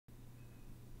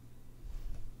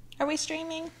Are we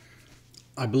streaming?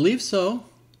 I believe so.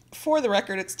 For the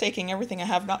record, it's taking everything I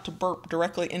have not to burp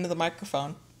directly into the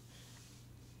microphone.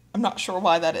 I'm not sure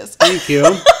why that is. Thank you.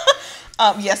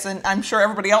 Yes, and I'm sure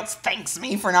everybody else thanks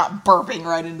me for not burping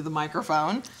right into the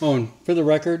microphone. Oh, and for the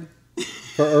record,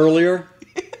 for earlier,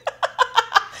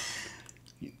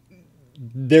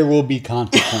 there will be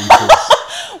consequences.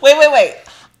 Wait.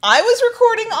 I was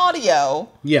recording audio.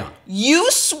 Yeah.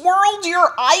 You swirled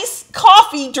your iced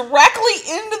coffee directly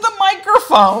into the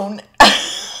microphone.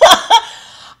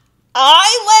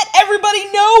 I let everybody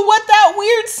know what that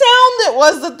weird sound it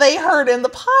was that they heard in the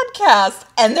podcast.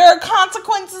 And there are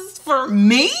consequences for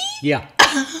me? Yeah.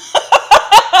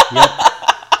 Yep.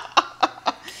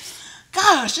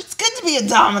 Gosh, it's good to be a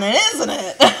dominant, isn't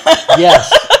it?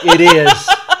 Yes, it is.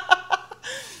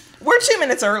 We're 2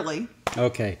 minutes early.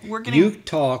 Okay. We're getting... You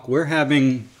talk. We're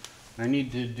having... I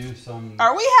need to do some...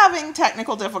 Are we having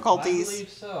technical difficulties? I believe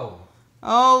so.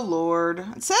 Oh, Lord.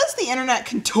 It says the internet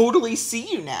can totally see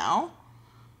you now.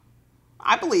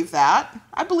 I believe that.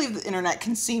 I believe the internet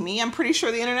can see me. I'm pretty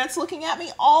sure the internet's looking at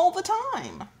me all the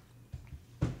time.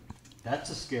 That's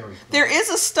a scary thought. There is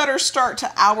a stutter start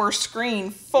to our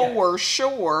screen for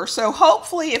sure. So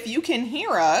hopefully if you can hear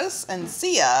us and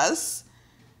see us,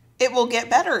 it will get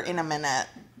better in a minute.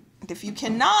 If you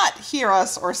cannot hear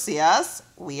us or see us,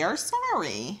 we are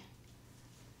sorry.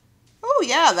 Oh,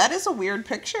 yeah, that is a weird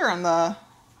picture on the...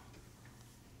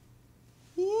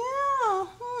 Yeah.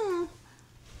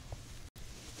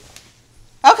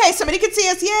 Okay, somebody can see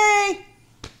us. Yay!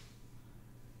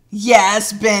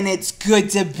 Yes, Ben, it's good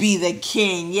to be the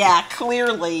king. Yeah,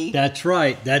 clearly. That's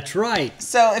right. That's right.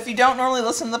 So if you don't normally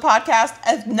listen to the podcast,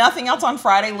 if nothing else on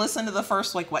Friday, listen to the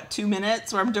first, 2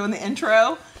 minutes where I'm doing the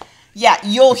intro. Yeah,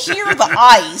 you'll hear the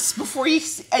ice before you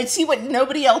see what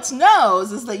nobody else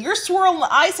knows is that you're swirling the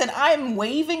ice and I'm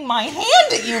waving my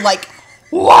hand at you like,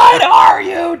 what are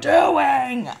you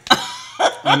doing?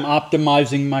 I'm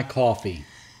optimizing my coffee.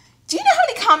 Do you know how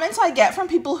many comments I get from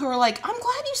people who are like, I'm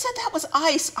glad you said that was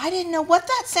ice. I didn't know what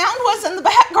that sound was in the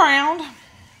background.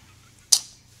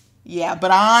 Yeah,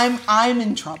 but I'm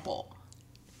in trouble.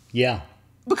 Yeah.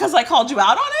 Because I called you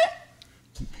out on it?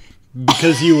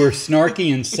 Because you were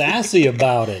snarky and sassy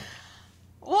about it.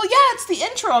 Well, yeah, it's the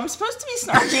intro. I'm supposed to be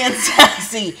snarky and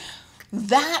sassy.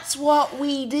 That's what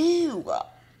we do. Or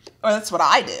that's what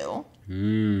I do.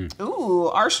 Ooh,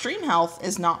 our stream health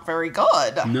is not very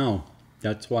good. No,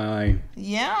 that's why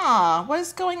Yeah, what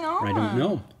is going on? I don't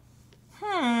know.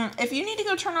 If you need to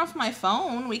go turn off my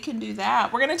phone, we can do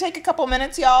that. We're going to take a couple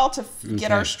minutes, y'all, to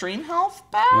get our stream health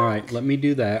back. All right, let me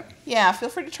do that. Yeah, feel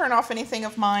free to turn off anything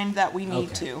of mine that we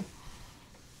need to.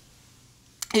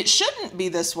 It shouldn't be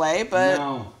this way, but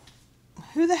No.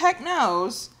 who the heck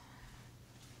knows?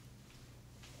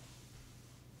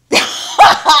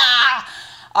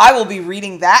 I will be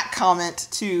reading that comment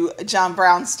to John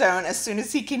Brownstone as soon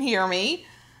as he can hear me.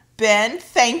 Ben,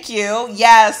 thank you.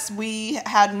 Yes, we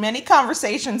had many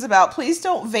conversations about please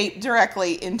don't vape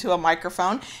directly into a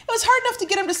microphone. It was hard enough to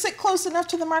get him to sit close enough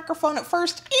to the microphone at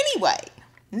first anyway.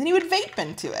 And then he would vape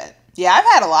into it. Yeah, I've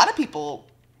had a lot of people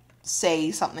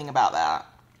say something about that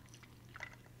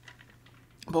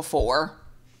before.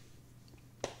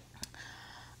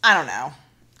 I don't know.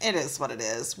 It is what it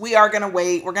is. We are going to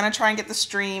wait. We're going to try and get the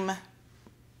stream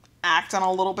acting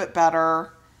a little bit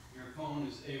better. Your phone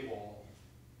is AWOL.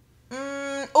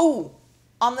 Oh,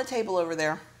 on the table over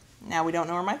there. Now we don't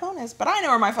know where my phone is, but I know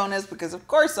where my phone is because of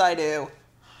course I do.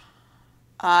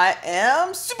 I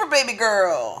am Super Baby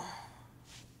Girl.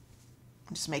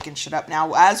 I'm just making shit up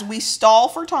now as we stall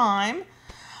for time.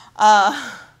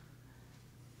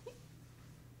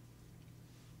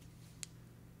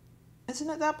 Isn't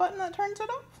it that button that turns it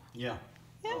off? Yeah.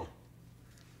 Yeah. Oh.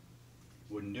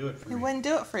 Wouldn't do it for me. It wouldn't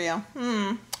do it for you.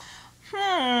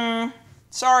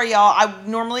 Sorry, y'all.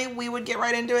 Normally we would get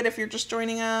right into it if you're just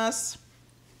joining us.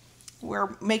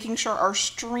 We're making sure our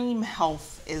stream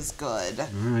health is good. All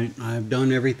right. I've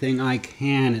done everything I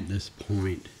can at this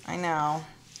point. I know.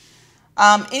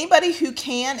 Anybody who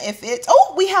can, if it's...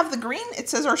 Oh, we have the green. It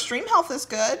says our stream health is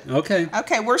good. Okay.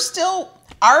 Okay, we're still...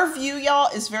 Our view, y'all,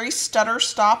 is very stutter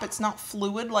stop. It's not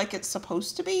fluid like it's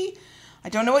supposed to be. I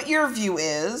don't know what your view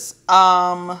is.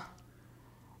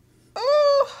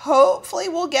 Hopefully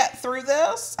we'll get through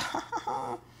this.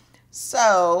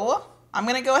 So, I'm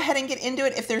going to go ahead and get into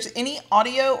it. If there's any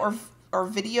audio or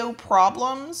video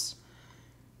problems,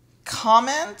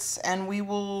 comments, and we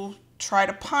will try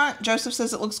to punt. Joseph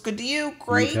says it looks good to you.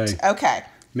 Great. Okay.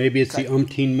 Maybe it's the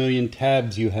umpteen million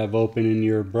tabs you have open in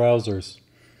your browsers.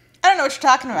 I don't know what you're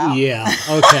talking about. Yeah,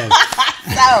 okay.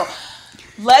 So,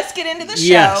 let's get into the show.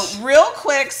 Yes. Real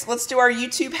quick, let's do our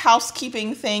YouTube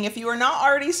housekeeping thing. If you are not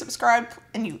already subscribed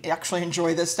and you actually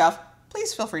enjoy this stuff,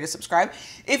 please feel free to subscribe.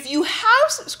 If you have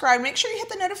subscribed, make sure you hit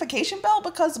the notification bell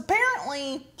because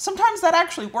apparently sometimes that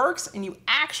actually works and you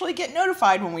actually get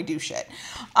notified when we do shit.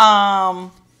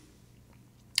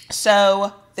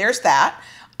 So there's that.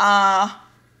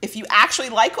 If you actually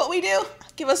like what we do,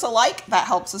 give us a like. That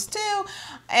helps us too.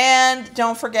 And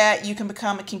don't forget, you can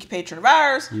become a kinky patron of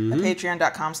ours at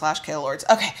patreon.com/KaylaLords.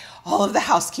 Okay, all of the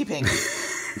housekeeping.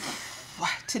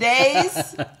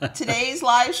 Today's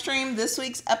live stream, this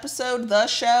week's episode, the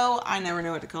show, I never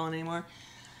know what to call it anymore.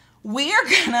 We are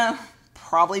gonna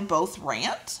probably both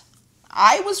rant.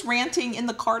 I was ranting in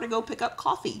the car to go pick up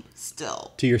coffee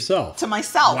still. To yourself? To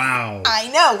myself. Wow. I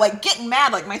know, like getting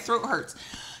mad, like my throat hurts.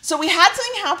 So we had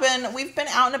something happen. We've been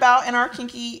out and about in our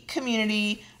kinky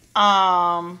community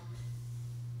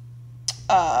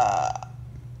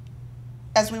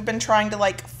as we've been trying to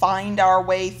like find our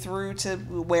way through to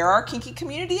where our kinky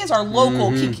community is, our local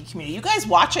kinky community. You guys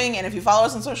watching, and if you follow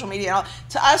us on social media, and all,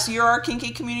 to us, you're our kinky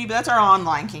community, but that's our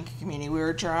online kinky community. We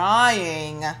were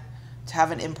trying to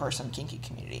have an in-person kinky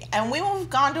community, and we've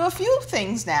gone to a few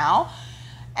things now.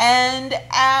 And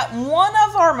at one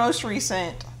of our most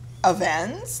recent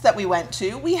events that we went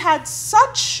to, we had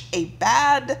such a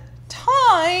bad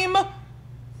time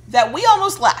that we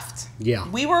almost left. Yeah.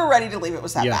 We were ready to leave. It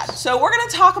was that Yes. bad. So we're going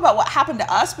to talk about what happened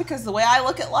to us, because the way I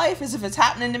look at life is if it's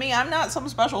happening to me, I'm not some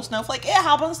special snowflake. It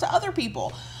happens to other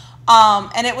people.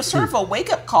 And it was sort of a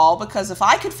wake-up call, because if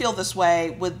I could feel this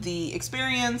way with the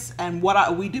experience and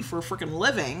what we do for a freaking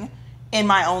living in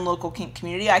my own local kink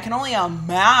community, I can only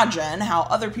imagine how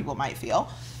other people might feel.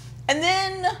 And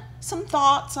then some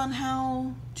thoughts on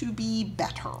how to be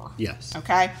better. Yes.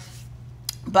 Okay?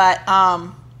 But,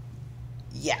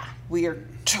 yeah, we are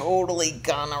totally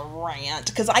gonna rant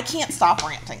because I can't stop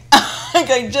ranting. Like,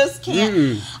 I just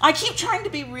can't. I keep trying to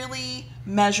be really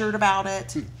measured about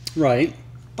it. Right.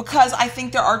 Because I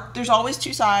think there's always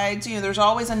two sides. You know, there's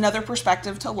always another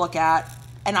perspective to look at,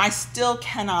 and I still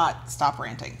cannot stop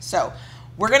ranting. So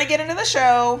we're gonna get into the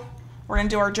show. We're gonna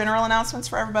do our general announcements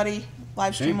for everybody.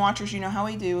 Live stream watchers, you know how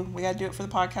we do. We gotta do it for the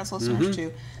podcast listeners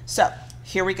too. So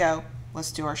here we go.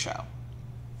 Let's do our show.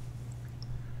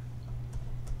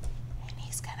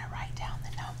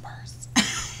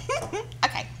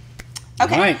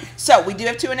 Okay, Right. So we do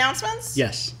have two announcements.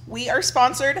 Yes. We are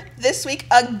sponsored this week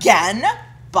again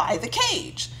by The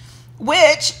Cage,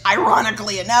 which,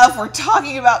 ironically enough, we're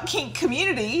talking about kink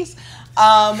communities.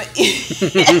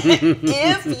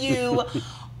 If you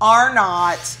are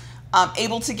not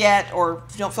able to get, or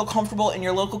don't feel comfortable in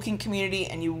your local kink community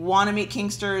and you want to meet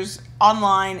kinksters,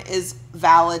 online is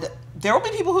valid. There will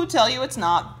be people who tell you it's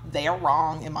not. They are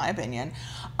wrong, in my opinion.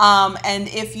 And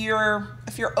if you're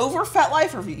over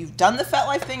FetLife, or if you've done the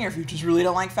FetLife thing, or if you just really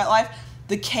don't like FetLife,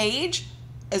 The Cage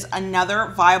is another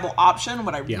viable option.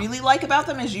 What I really like about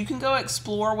them is you can go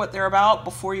explore what they're about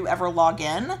before you ever log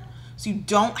in. So you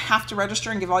don't have to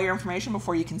register and give all your information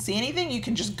before you can see anything. You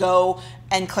can just go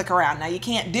and click around. Now, you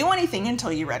can't do anything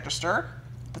until you register,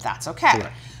 but that's okay.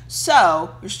 Correct.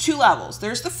 So there's two levels.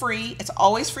 There's the free. It's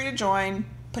always free to join.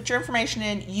 Put your information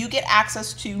in. You get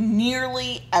access to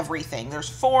nearly everything. There's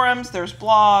forums, there's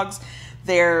blogs,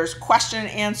 there's question and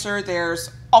answer,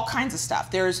 there's all kinds of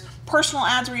stuff. There's personal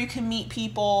ads where you can meet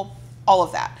people, all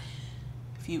of that.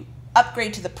 If you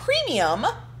upgrade to the premium,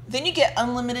 then you get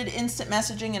unlimited instant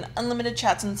messaging and unlimited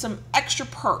chats and some extra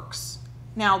perks.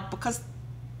 Now, because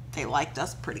they liked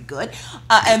us pretty good,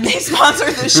 and they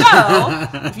sponsored the show,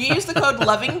 if you use the code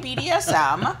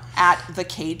LOVINGBDSM at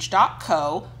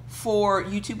thecage.co, for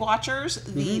YouTube watchers,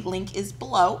 the link is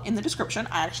below in the description.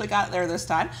 I actually got it there this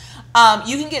time.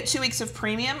 You can get 2 weeks of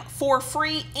premium for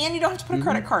free, and you don't have to put a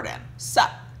credit card in. So,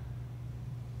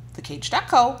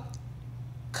 thecage.co,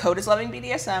 code is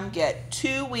LOVINGBDSM, get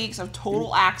 2 weeks of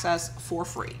total access for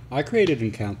free. I created an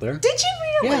account there. Did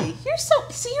you really? Yeah.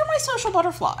 You're my social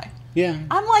butterfly. Yeah.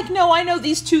 I'm like, no, I know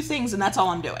these two things, and that's all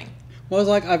I'm doing. Well, it's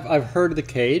like I've heard of The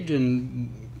Cage,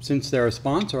 and since they're a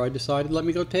sponsor, I decided let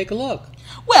me go take a look.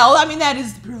 Well, I mean, that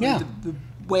is really Yeah. the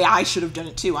way I should have done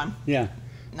it too. Yeah.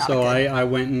 Not So a good- I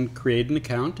went and created an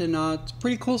account, and it's a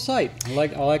pretty cool site. I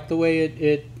like the way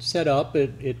it set up.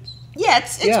 It's Yeah,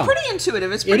 it's pretty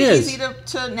intuitive. It's pretty easy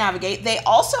to navigate. They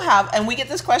also have, and we get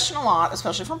this question a lot,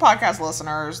 especially from podcast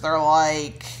listeners. They're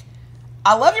like,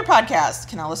 I love your podcast.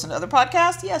 Can I listen to other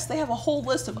podcasts? Yes, they have a whole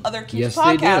list of other kinky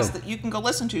podcasts that you can go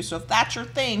listen to. So if that's your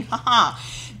thing, haha.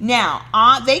 Now,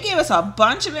 they gave us a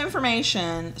bunch of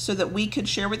information so that we could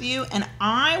share with you. And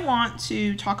I want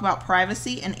to talk about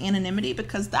privacy and anonymity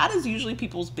because that is usually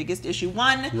people's biggest issue.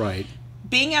 One, right.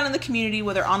 being out in the community,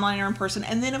 whether online or in person,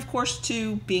 and then of course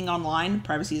too, being online,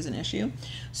 privacy is an issue.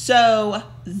 So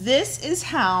this is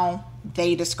how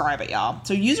they describe it, y'all.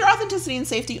 So user authenticity and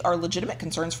safety are legitimate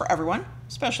concerns for everyone,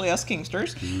 especially us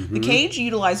Kinksters. The cage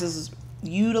utilizes,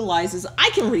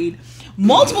 I can read,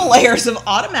 multiple layers of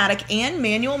automatic and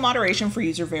manual moderation for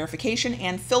user verification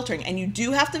and filtering. And you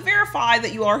do have to verify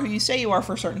that you are who you say you are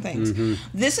for certain things.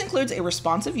 This includes a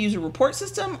responsive user report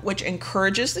system, which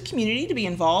encourages the community to be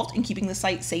involved in keeping the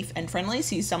site safe and friendly.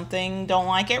 See something, don't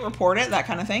like it, report it, that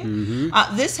kind of thing.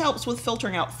 This helps with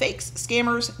filtering out fakes,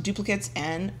 scammers, duplicates,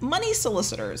 and money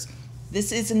solicitors.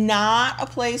 This is not a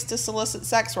place to solicit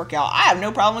sex work, y'all. I have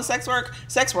no problem with sex work.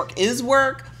 Sex work is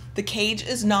work. The cage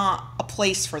is not a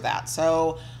place for that.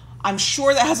 So I'm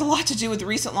sure that has a lot to do with the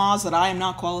recent laws that I am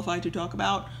not qualified to talk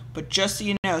about. But just so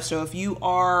you know, so if you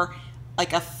are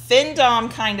like a FinDom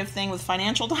kind of thing with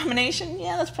financial domination,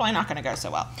 yeah, that's probably not going to go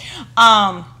so well.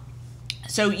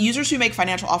 So users who make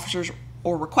financial offers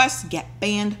or requests get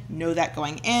banned. Know that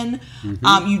going in.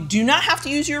 You do not have to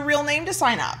use your real name to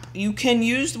sign up. You can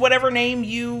use whatever name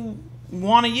you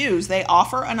want to use. They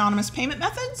offer anonymous payment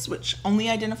methods, which only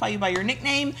identify you by your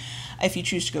nickname. If you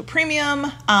choose to go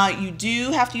premium, you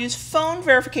do have to use phone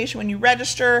verification when you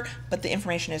register, but the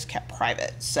information is kept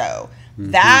private. So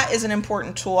that is an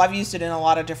important tool. I've used it in a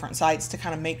lot of different sites to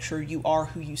kind of make sure you are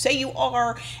who you say you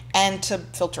are and to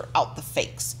filter out the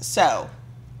fakes. So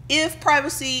if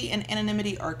privacy and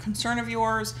anonymity are a concern of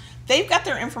yours, they've got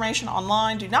their information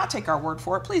online. Do not take our word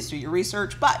for it. Please do your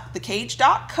research. But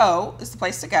thecage.co is the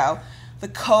place to go. The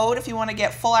code, if you want to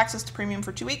get full access to premium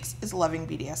for 2 weeks, is Loving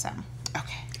BDSM.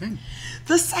 Okay.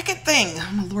 The second thing,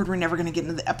 oh my Lord, we're never going to get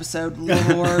into the episode.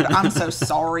 Lord, I'm so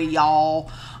sorry, y'all.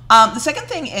 The second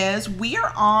thing is we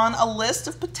are on a list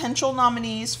of potential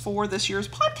nominees for this year's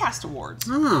podcast awards.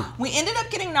 We ended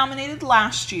up getting nominated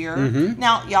last year.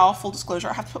 Now, y'all, full disclosure,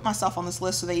 I have to put myself on this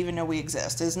list so they even know we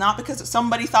exist. It's not because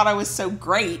somebody thought I was so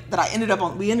great that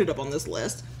we ended up on this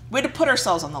list. We had to put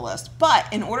ourselves on the list.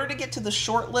 But in order to get to the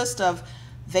short list of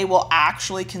they will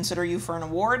actually consider you for an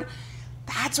award,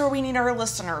 that's where we need our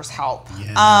listeners' help.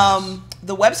 Yes.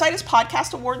 The website is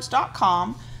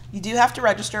podcastawards.com. You do have to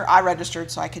register. I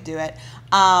registered so I could do it.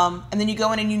 And then you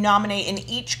go in and you nominate in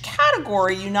each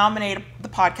category. You nominate the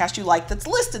podcast you like that's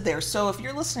listed there. So if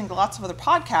you're listening to lots of other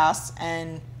podcasts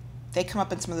and they come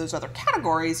up in some of those other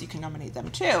categories, you can nominate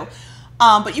them too.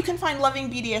 But you can find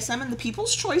Loving BDSM in the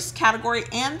People's Choice category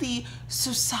and the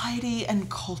Society and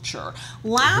Culture.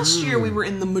 Last year, we were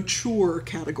in the Mature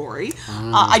category.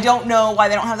 I don't know why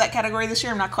they don't have that category this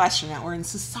year. I'm not questioning it. We're in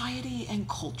Society and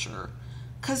Culture.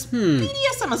 Because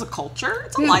BDSM is a culture.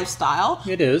 It's a lifestyle.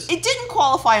 It is. It didn't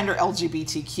qualify under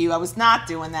LGBTQ. I was not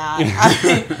doing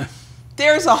that.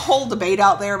 There's a whole debate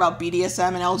out there about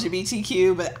BDSM and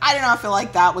LGBTQ, but I did not feel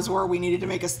like that was where we needed to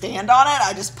make a stand on it.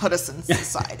 I just put us in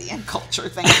society and culture.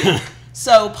 Thank you.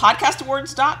 So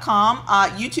podcastawards.com.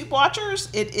 YouTube watchers,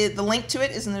 the link to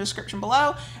it is in the description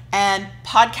below. And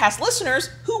podcast listeners,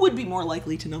 who would be more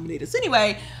likely to nominate us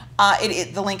anyway,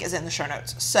 the link is in the show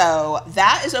notes. So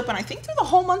that is open, I think, through the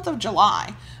whole month of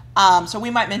July. So we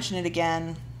might mention it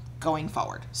again going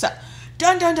forward. So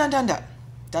done. Done?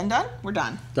 We're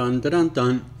done. Done.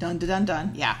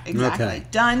 Done. Yeah, exactly. Okay.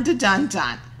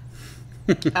 Done.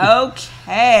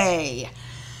 Okay.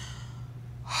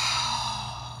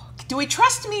 Do we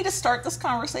trust me to start this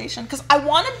conversation? Because I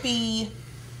want to be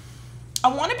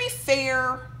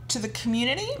fair to the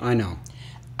community. I know.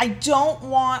 I don't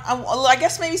want, I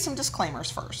guess maybe some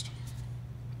disclaimers first.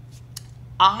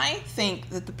 I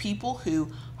think that the people who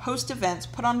host events,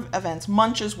 put on events,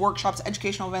 munches, workshops,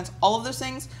 educational events, all of those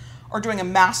things are doing a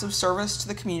massive service to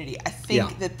the community. I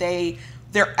think that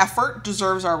their effort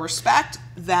deserves our respect,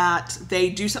 that they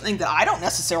do something that I don't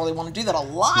necessarily want to do, that a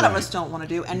lot of us don't want to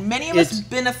do, and many of us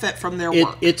benefit from their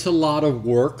work. It's a lot of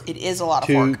work. It is a lot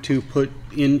of work. To put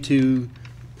into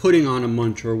putting on a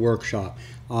munch or a workshop.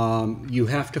 You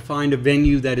have to find a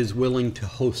venue that is willing to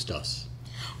host us.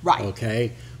 Right.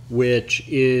 Okay? Which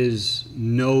is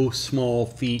no small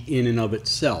feat in and of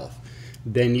itself.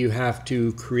 Then you have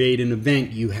to create an event,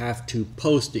 you have to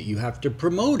post it, you have to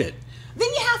promote it. Then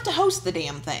you have to host the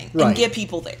damn thing and get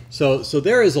people there. So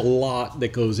there is a lot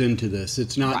that goes into this.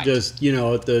 It's not just,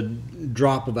 at the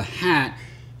drop of a hat,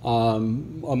 a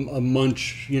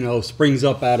munch, springs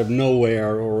up out of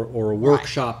nowhere or a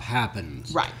workshop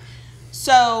happens. Right.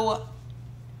 So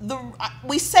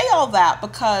we say all that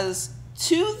because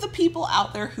to the people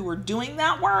out there who are doing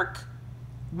that work,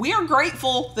 we are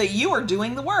grateful that you are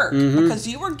doing the work because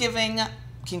you are giving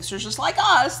Kinksters just like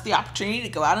us the opportunity to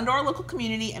go out into our local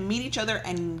community and meet each other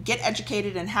and get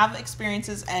educated and have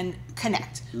experiences and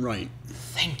connect. Right.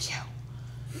 Thank you.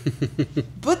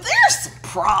 But there's some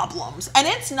problems, and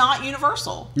it's not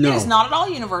universal. No. It is not at all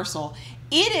universal.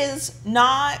 It is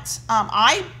not,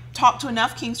 I talked to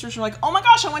enough kinksters who are like, oh my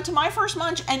gosh, I went to my first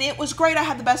munch and it was great. I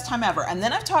had the best time ever. And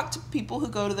then I've talked to people who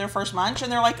go to their first munch and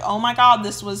they're like, oh my God,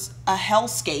 this was a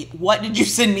hellscape. What did you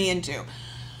send me into?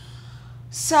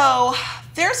 So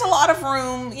there's a lot of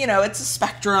room, you know, it's a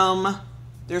spectrum.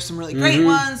 There's some really great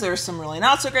ones. There's some really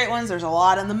not so great ones. There's a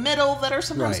lot in the middle that are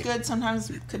sometimes good, sometimes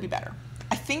could be better.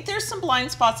 I think there's some blind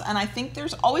spots, and I think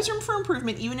there's always room for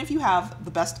improvement, even if you have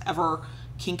the best ever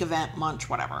kink event, munch,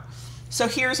 whatever. So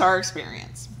here's our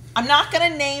experience. I'm not going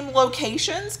to name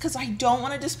locations because I don't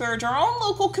want to disparage our own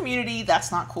local community.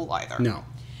 That's not cool either. No.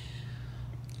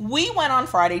 We went on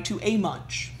Friday to a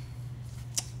munch.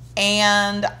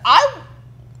 And I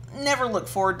never look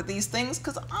forward to these things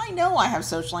because I know I have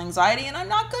social anxiety and I'm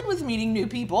not good with meeting new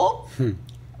people.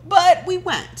 But we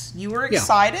went. You were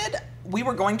excited. We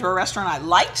were going to a restaurant I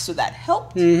liked, so that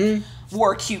helped.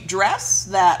 Wore a cute dress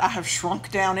that I have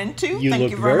shrunk down into.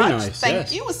 Thank you very much. Nice.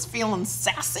 Thank you. Was feeling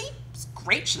sassy. It's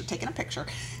great. Should have taken a picture.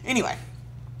 Anyway,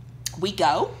 we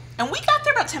go, and we got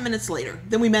there about 10 minutes later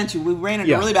than we meant to. We ran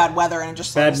into really bad weather, and it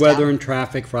just slowed us down. Bad weather and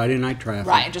traffic, Friday night traffic.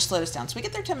 Right, it just slowed us down. So we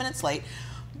get there 10 minutes late,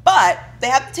 but they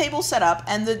had the table set up,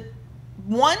 and the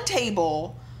one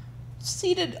table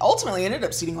ultimately ended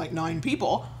up seating like 9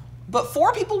 people, but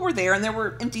 4 people were there, and there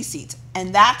were empty seats,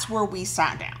 and that's where we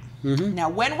sat down. Now,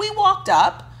 when we walked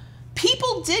up,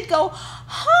 people did go,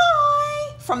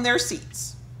 hi, from their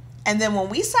seats. And then when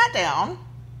we sat down,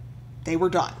 they were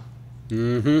done.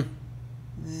 They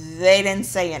didn't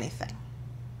say anything.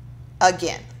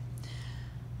 Again.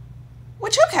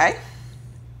 Which, okay.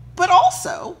 But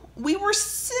also, we were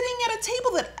sitting at a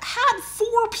table that had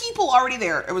 4 people already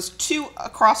there. It was 2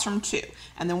 across from 2.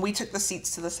 And then we took the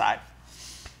seats to the side.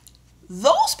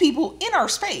 Those people in our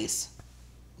space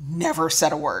never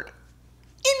said a word.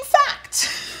 In fact,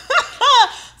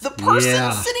 the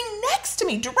person sitting next to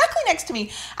me, directly next to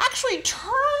me, actually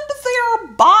turned their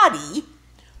body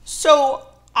so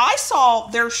I saw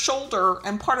their shoulder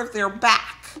and part of their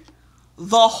back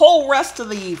the whole rest of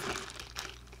the evening.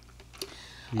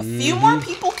 A few more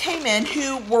people came in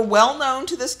who were well known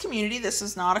to this community. This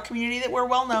is not a community that we're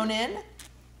well known in.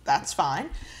 That's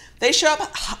fine. They show up,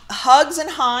 hugs and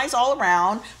highs all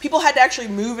around. People had to actually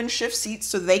move and shift seats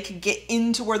so they could get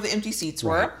into where the empty seats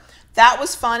were. That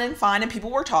was fun and fine, and people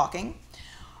were talking.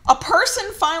 A person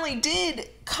finally did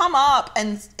come up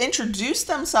and introduce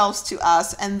themselves to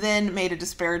us and then made a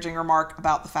disparaging remark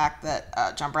about the fact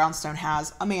that John Brownstone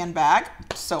has a man bag.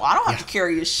 So I don't have to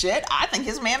carry his shit. I think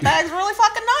his man bag's really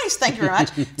fucking nice. Thank you very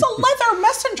much. It's a leather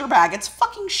messenger bag. It's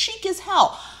fucking chic as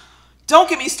hell. Don't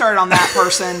get me started on that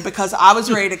person because I was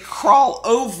ready to crawl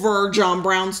over John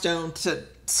Brownstone to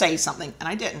say something, and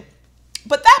I didn't.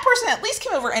 But that person at least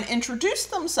came over and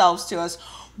introduced themselves to us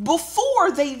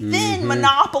before they then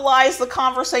monopolized the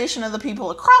conversation of the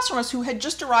people across from us who had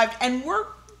just arrived and were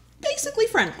basically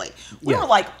friendly. We were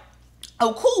like,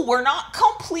 oh, cool, we're not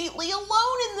completely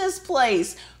alone in this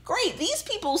place. Great, these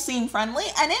people seem friendly,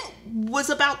 and it was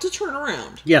about to turn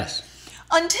around. Yes.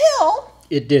 Until...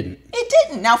 It didn't. It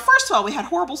didn't. Now, first of all, we had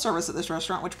horrible service at this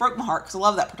restaurant, which broke my heart because I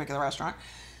love that particular restaurant.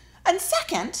 And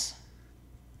second,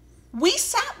 we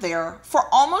sat there for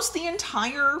almost the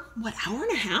entire, hour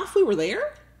and a half we were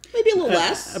there? Maybe a little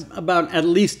less. About at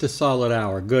least a solid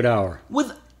hour, good hour.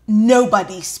 With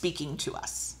nobody speaking to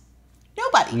us.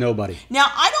 Nobody. Now,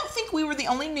 I don't think we were the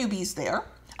only newbies there.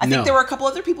 I think there were a couple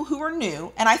other people who were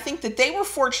new, and I think that they were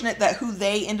fortunate that who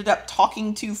they ended up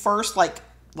talking to first,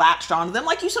 latched onto them,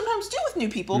 like you sometimes do with new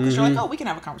people, because you're like, oh, we can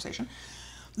have a conversation.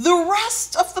 The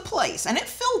rest of the place, and it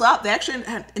filled up. They actually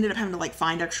ended up having to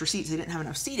find extra seats. They didn't have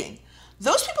enough seating.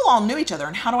 Those people all knew each other,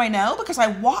 and how do I know? Because I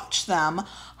watched them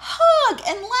hug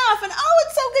and laugh, and oh,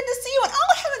 it's so good to see you, and oh,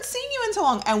 I haven't seen you in so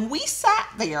long. And we sat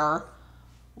there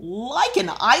like an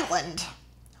island,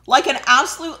 like an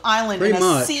absolute island Pretty in a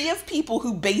much. sea of people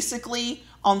who basically,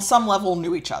 on some level,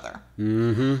 knew each other.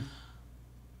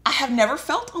 I have never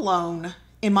felt alone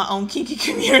in my own kinky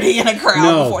community in a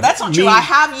crowd before. That's not true. I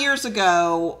have years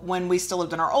ago when we still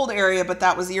lived in our old area, but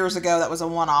that was years ago. That was a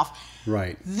one-off.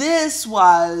 Right. This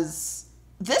was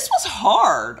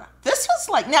hard. This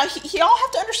was now y'all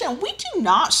have to understand, we do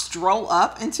not stroll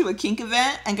up into a kink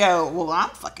event and go, well, I'm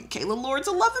fucking Kayla Lords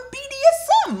of Love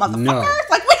and BDSM, motherfucker. No.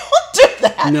 We don't do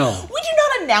that. No. We do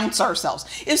not announce ourselves.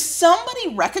 If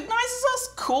somebody recognizes us,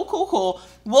 cool.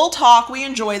 We'll talk. We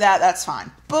enjoy that. That's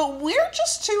fine. But we're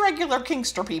just 2 regular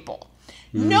kinkster people.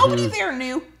 Nobody there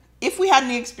knew if we had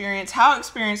any experience, how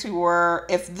experienced we were,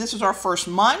 if this was our first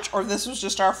munch or if this was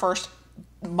just our first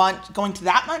munch, going to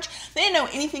that munch. They didn't know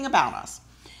anything about us.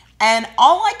 And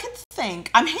all I could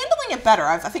think, I'm handling it better.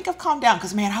 I think I've calmed down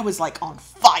because, man, I was like on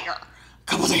fire a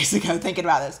couple days ago thinking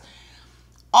about this.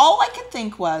 All I could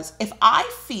think was, if I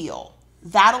feel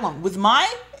that alone, with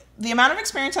the amount of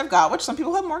experience I've got, which some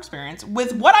people have more experience,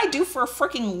 with what I do for a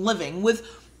freaking living, with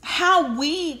how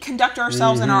we conduct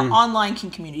ourselves in our online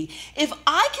kink community, if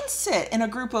I can sit in a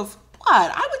group of,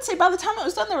 I would say by the time it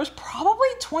was done, there was probably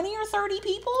 20 or 30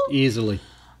 people. Easily.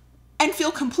 And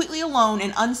feel completely alone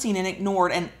and unseen and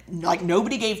ignored, and like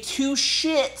nobody gave two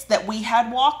shits that we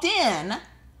had walked in.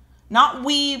 Not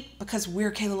we, because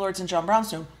we're Kayla Lords and John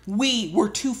Brownstone. We were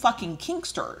two fucking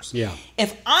kinksters. Yeah.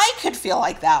 If I could feel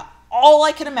like that, all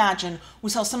I could imagine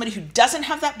was how somebody who doesn't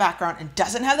have that background and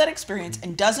doesn't have that experience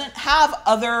and doesn't have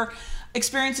other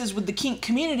experiences with the kink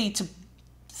community to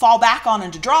fall back on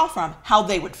and to draw from, how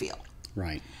they would feel.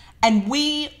 Right. And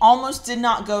we almost did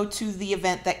not go to the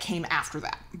event that came after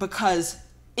that because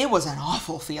it was an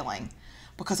awful feeling.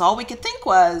 Because all we could think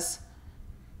was,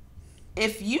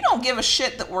 if you don't give a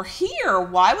shit that we're here,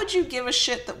 why would you give a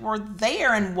shit that we're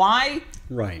there? And why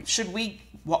should we,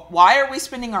 why are we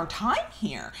spending our time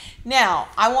here? Now,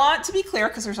 I want to be clear,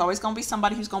 because there's always going to be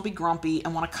somebody who's going to be grumpy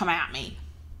and want to come at me.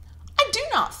 I do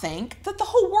not think that the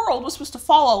whole world was supposed to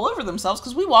fall all over themselves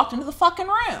because we walked into the fucking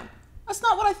room. That's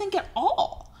not what I think at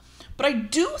all. But I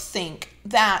do think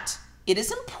that it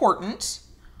is important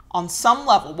on some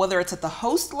level, whether it's at the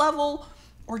host level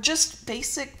or just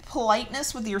basic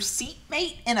politeness with your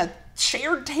seatmate in a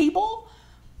shared table,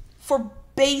 for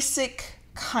basic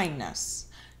kindness.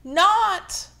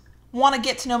 Not want to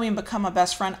get to know me and become a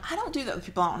best friend. I don't do that with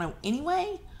people I don't know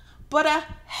anyway. But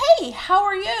hey, how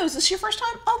are you? Is this your first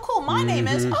time? Oh, cool. My name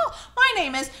is. Oh, my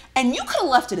name is. And you could have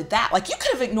left it at that. Like, you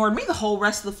could have ignored me the whole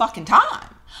rest of the fucking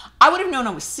time. I would have known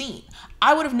I was seen.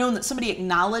 I would have known that somebody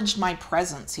acknowledged my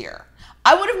presence here.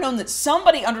 I would have known that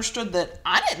somebody understood that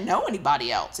I didn't know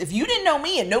anybody else. If you didn't know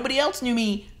me and nobody else knew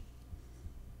me,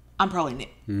 I'm probably new.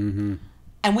 Mm-hmm.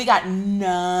 And we got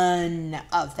none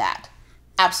of that.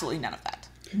 Absolutely none of that.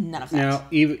 None of that. Now,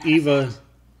 Eva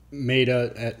made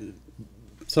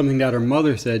something that her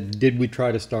mother said, did we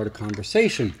try to start a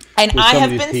conversation? And I have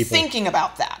been thinking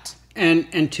about that.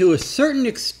 And to a certain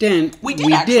extent, we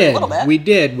did a little bit. We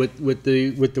did with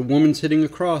the woman sitting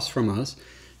across from us,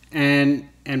 and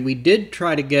we did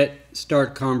try to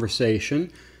start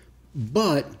conversation,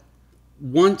 but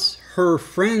once her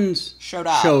friends showed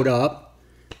up,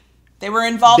 they were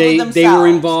involved with themselves. They were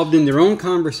involved in their own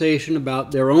conversation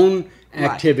about their own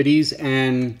activities,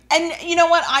 and you know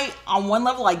what, on one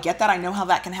level I get that. I know how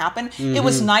that can happen. It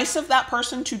was nice of that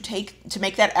person to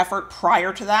make that effort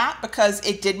prior to that, because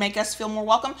it did make us feel more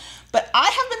welcome. But I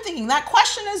have been thinking that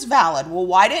question is valid. Well,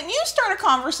 why didn't you start a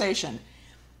conversation?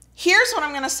 Here's what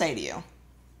I'm going to say to you.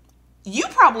 You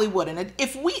probably wouldn't.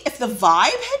 If the vibe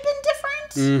had been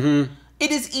different,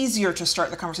 it is easier to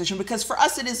start the conversation, because for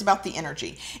us it is about the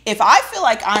energy. If I feel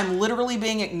like I'm literally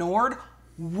being ignored,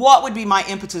 what would be my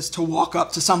impetus to walk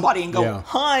up to somebody and go,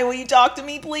 hi, will you talk to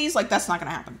me, please? Like, that's not going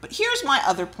to happen. But here's my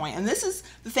other point, and this is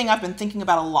the thing I've been thinking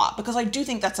about a lot, because I do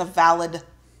think that's a valid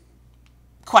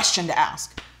question to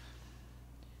ask.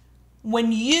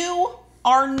 When you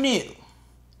are new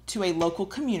to a local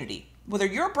community, whether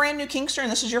you're a brand new kinkster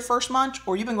and this is your first munch,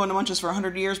 or you've been going to munches for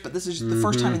 100 years, but this is the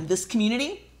first time in this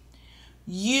community,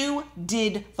 you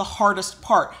did the hardest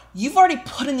part. You've already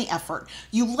put in the effort.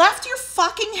 You left your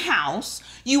fucking house.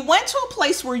 You went to a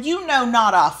place where you know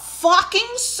not a fucking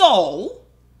soul.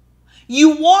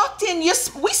 You walked in. We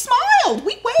smiled.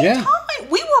 We waved hi.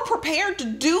 We were prepared to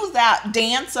do that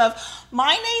dance of,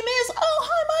 my name is, oh,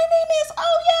 hi, my name is,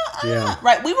 oh, yeah.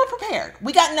 Right? We were prepared.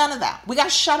 We got none of that. We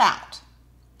got shut out.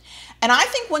 And I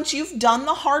think once you've done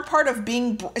the hard part of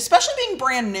especially being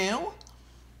brand new,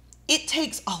 it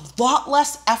takes a lot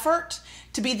less effort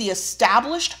to be the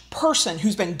established person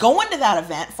who's been going to that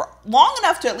event for long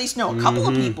enough to at least know a couple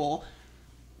of people,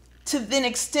 to then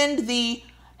extend the,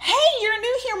 hey, you're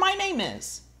new here, my name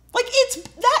is. Like, it's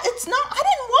not, I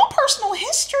didn't want personal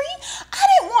history. I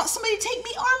didn't want somebody to take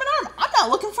me arm in arm. I'm not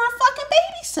looking for a fucking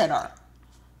babysitter.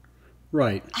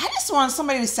 Right. I just wanted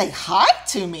somebody to say hi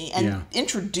to me and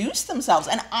introduce themselves.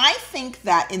 And I think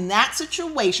that in that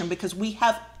situation, because we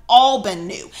have all been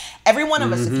new. Every one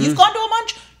of us, if you've gone to a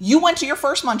munch, you went to your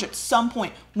first munch at some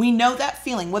point. We know that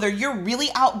feeling, whether you're really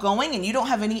outgoing and you don't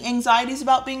have any anxieties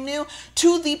about being new,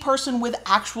 to the person with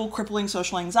actual crippling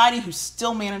social anxiety who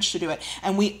still managed to do it.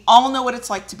 And we all know what it's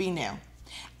like to be new.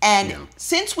 And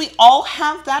since we all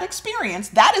have that experience,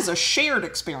 that is a shared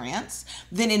experience,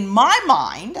 then in my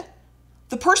mind,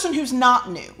 the person who's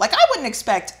not new, like, I wouldn't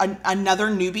expect another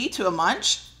newbie to a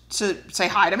munch to say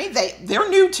hi to me. They're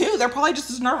new too. They're probably just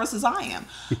as nervous as I am.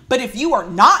 But if you are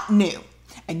not new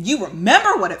and you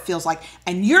remember what it feels like,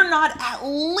 and you're not at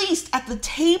least at the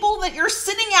table that you're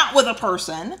sitting at with a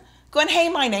person going, hey,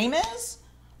 my name is,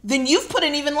 then you've put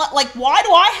in even, like, why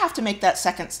do I have to make that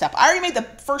second step? I already made the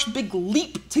first big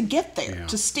leap to get there,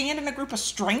 to stand in a group of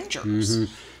strangers.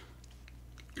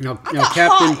 Now,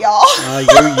 Captain,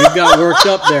 you got worked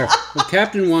up there. Well,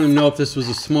 Captain wanted to know if this was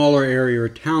a smaller area or a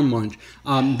town munch.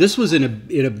 This was in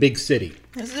a big city.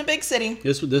 This is a big city.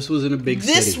 This was in a big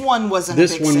city. This one was in a big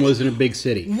city. This one was in a big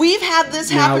city. We've had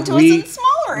this happen to us in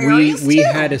smaller areas, we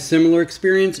had a similar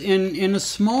experience in a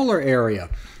smaller area.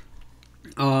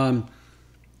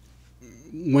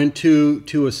 Went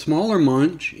to a smaller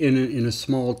munch in a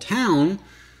small town,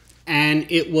 and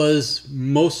it was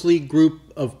mostly group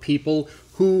of people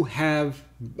who have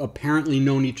apparently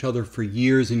known each other for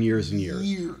years and years and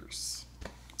years.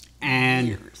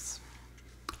 And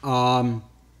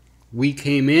we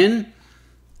came in.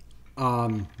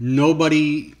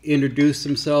 Nobody introduced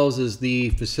themselves as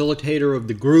the facilitator of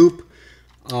the group.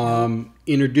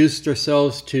 Introduced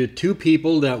ourselves to two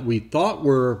people that we thought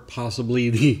were possibly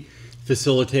the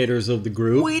facilitators of the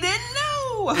group. We didn't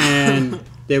know. And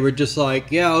they were just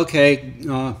like, yeah, okay,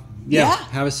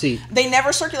 have a seat. They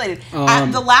never circulated.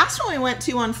 At the last one we went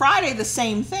to on Friday, the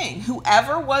same thing.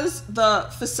 Whoever was the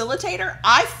facilitator,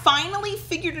 I finally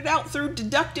figured it out through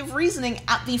deductive reasoning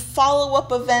at the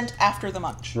follow-up event after the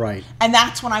munch. Right. And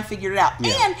that's when I figured it out.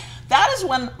 Yeah. And that is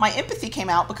when my empathy came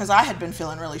out, because I had been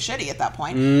feeling really shitty at that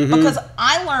point. Because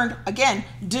I learned, again,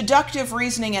 deductive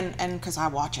reasoning, and because I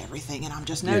watch everything and I'm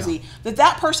just nosy,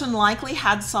 that person likely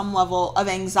had some level of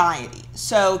anxiety.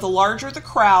 So the larger the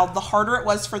crowd, the harder it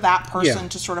was for that person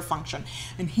to sort of function.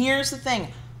 And here's the thing.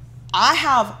 I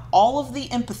have all of the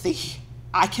empathy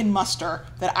I can muster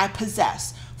that I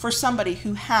possess for somebody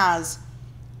who has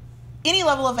any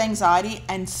level of anxiety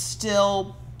and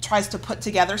still tries to put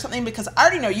together something, because I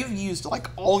already know you've used like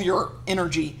all your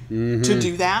energy to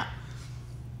do that.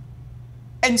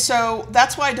 And so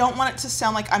that's why I don't want it to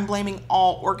sound like I'm blaming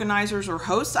all organizers or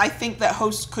hosts. I think that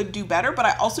hosts could do better, but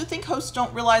I also think hosts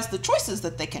don't realize the choices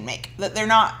that they can make, that they're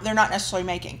not necessarily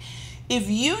making. If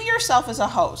you yourself as a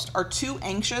host are too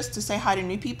anxious to say hi to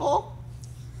new people,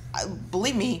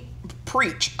 believe me,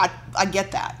 preach. I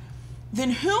get that. Then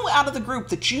who out of the group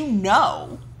that you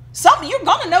know, you're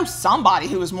going to know somebody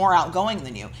who is more outgoing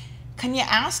than you. Can you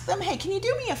ask them, hey, can you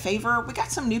do me a favor? We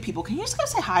got some new people. Can you just go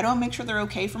say hi to them, make sure they're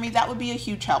okay for me? That would be a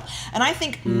huge help. And I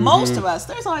think most of us,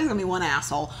 there's always going to be one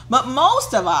asshole, but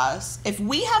most of us, if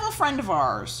we have a friend of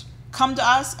ours come to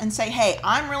us and say, hey,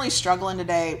 I'm really struggling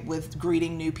today with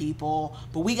greeting new people,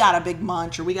 but we got a big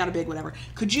munch or we got a big whatever.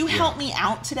 Could you help me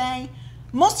out today?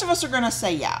 Most of us are going to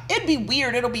say, yeah. It'd be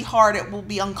weird. It'll be hard. It will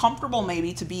be uncomfortable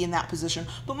maybe to be in that position.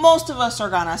 But most of us are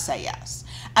going to say yes.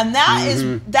 And that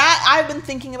is that I've been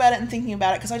thinking about it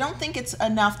because I don't think it's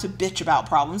enough to bitch about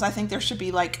problems. I think there should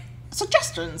be like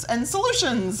suggestions and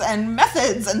solutions and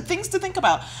methods and things to think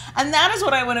about. And that is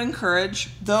what I would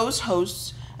encourage those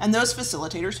hosts and those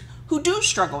facilitators who do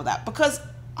struggle with that. Because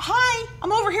hi,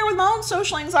 I'm over here with my own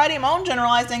social anxiety and my own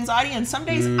generalized anxiety, and some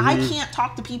days I can't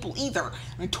talk to people either.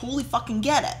 And I totally fucking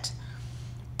get it.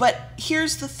 But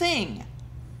here's the thing.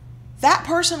 That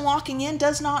person walking in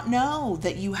does not know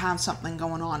that you have something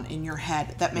going on in your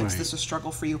head that makes this a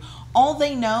struggle for you. All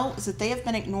they know is that they have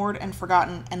been ignored and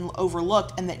forgotten and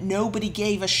overlooked, and that nobody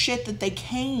gave a shit that they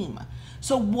came.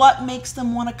 So what makes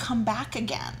them want to come back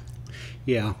again?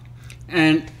 Yeah.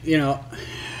 And, you know,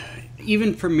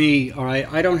 even for me, all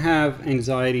right, I don't have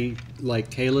anxiety like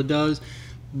Kayla does,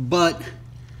 but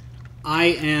I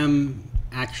am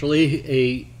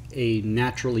actually a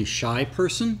naturally shy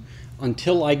person.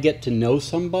 Until I get to know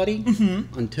somebody,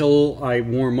 until I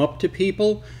warm up to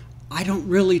people, I don't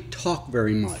really talk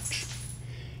very much.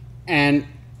 And,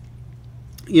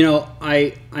 you know,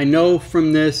 I know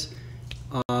from this,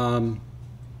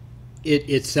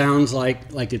 it sounds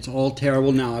like it's all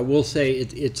terrible. Now, I will say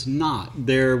it's not.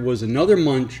 There was another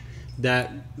munch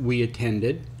that we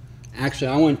attended. Actually,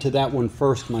 I went to that one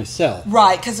first myself.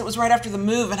 Right, because it was right after the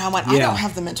move, and I went, I don't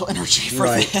have the mental energy for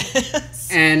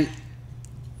this. And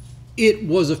it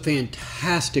was a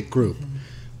fantastic group.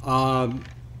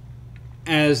 As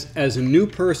a new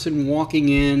person walking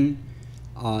in,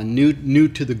 new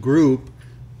to the group,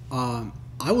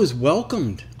 I was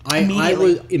welcomed. I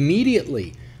was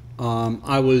immediately.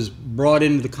 I was brought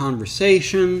into the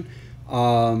conversation.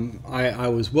 I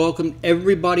was welcomed.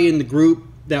 Everybody in the group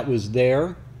that was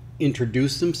there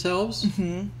introduced themselves.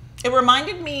 It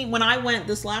reminded me, when I went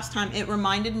this last time, it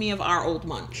reminded me of our old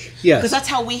munch. Yes. Because that's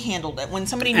how we handled it. When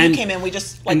somebody new came in, we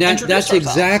just introduced that's ourselves.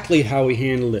 exactly how we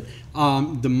handled it.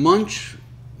 The munch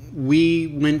we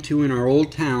went to in our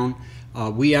old town,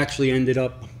 we actually ended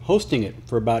up hosting it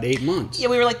for about 8 months. Yeah,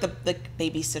 we were like the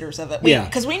babysitters of it.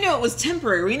 Because we knew it was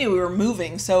temporary. We knew we were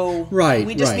moving, so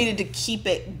we just needed to keep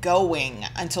it going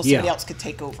until somebody else could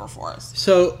take over for us.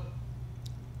 So,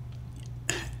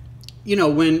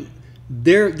 when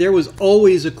there was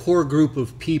always a core group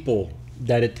of people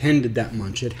that attended that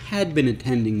munch. It had been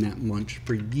attending that munch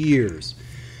for years.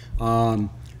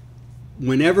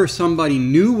 Whenever somebody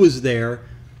new was there,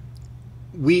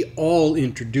 we all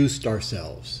introduced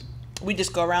ourselves. We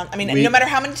just go around. I mean, no matter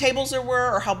how many tables there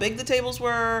were or how big the tables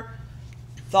were,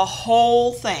 the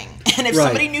whole thing. And if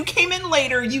somebody new came in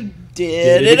later, you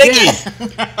did it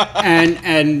again.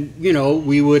 and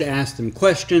we would ask them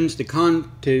questions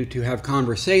to have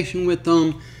conversation with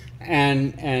them,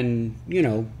 and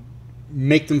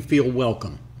make them feel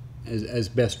welcome as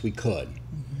best we could.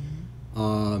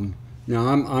 Mm-hmm. Now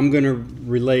I'm going to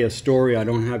relay a story. I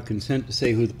don't have consent to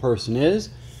say who the person is,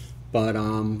 but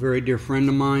a very dear friend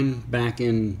of mine back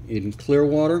in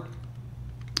Clearwater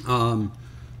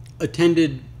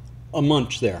attended a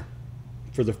munch there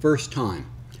for the first time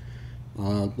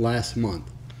last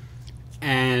month.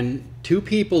 And two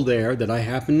people there that I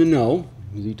happen to know,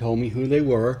 because he told me who they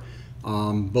were,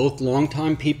 both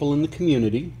longtime people in the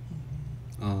community,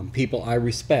 people I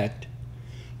respect,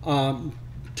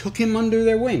 took him under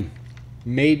their wing,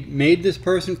 made this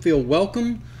person feel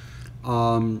welcome,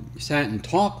 sat and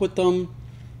talked with them,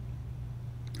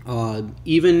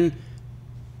 even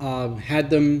had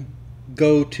them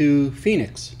go to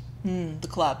Phoenix. The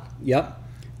club. Yep.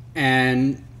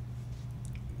 And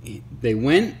they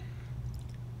went,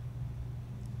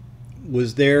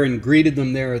 was there and greeted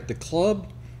them there at the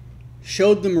club,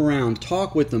 showed them around,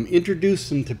 talked with them, introduced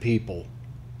them to people.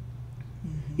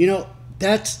 Mm-hmm.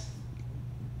 That's,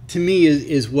 to me,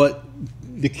 is what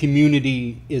the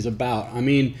community is about. I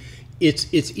mean,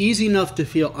 it's easy enough to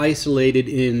feel isolated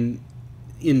in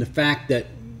the fact that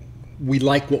we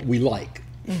like what we like.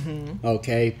 Mm-hmm.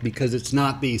 Okay? Because it's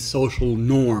not the social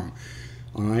norm.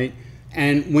 All right?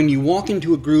 And when you walk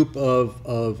into a group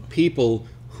of people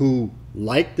who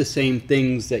like the same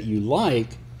things that you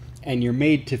like, and you're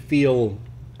made to feel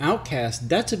outcast,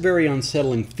 that's a very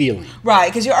unsettling feeling. Right,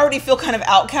 because you already feel kind of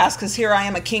outcast, because here I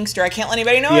am, a kinkster. I can't let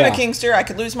anybody know I'm a kinkster. I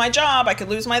could lose my job. I could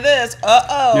lose my this.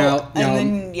 Now,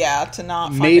 and then, to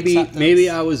not find acceptance. Maybe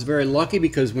I was very lucky,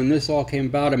 because when this all came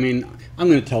about, I mean, I'm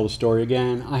going to tell the story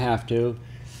again. I have to.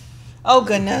 Oh,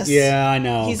 goodness. Yeah, I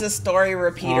know. He's a story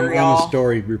repeater, y'all. I'm a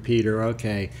story repeater,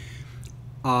 okay.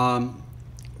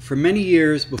 For many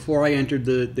years before I entered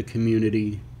the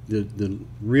community, the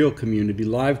real community,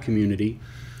 live community,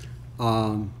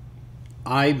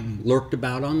 I lurked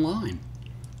about online.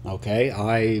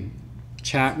 Okay,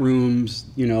 chat rooms,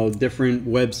 different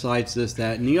websites, this,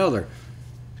 that, and the other.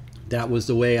 That was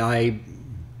the way I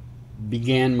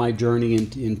began my journey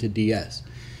into DS.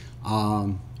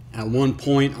 At one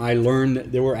point, I learned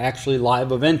that there were actually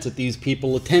live events that these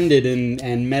people attended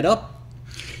and met up.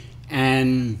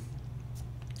 And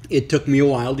it took me a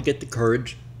while to get the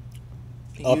courage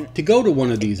up to go to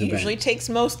one of these events. It usually takes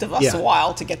most of us a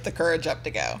while to get the courage up to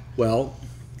go. Well,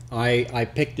 I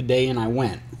picked a day and I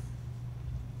went.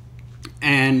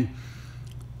 And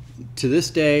to this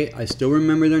day, I still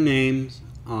remember their names,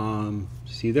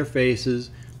 see their faces.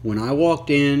 When I walked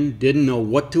in, didn't know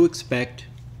what to expect.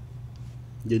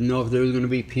 Didn't know if there was going to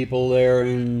be people there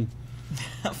in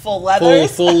full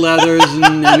leathers, full leathers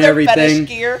and everything. Fetish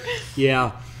gear.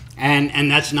 Yeah,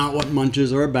 and that's not what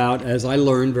munches are about, as I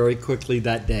learned very quickly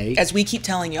that day. As we keep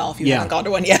telling y'all, if you haven't gone to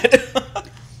one yet.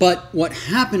 But what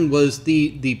happened was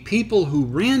the people who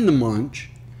ran the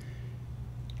munch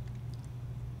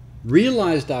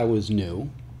realized I was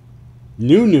new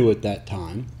at that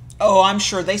time. Oh, I'm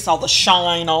sure they saw the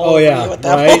shine all over you at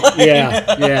that point.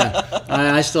 Yeah.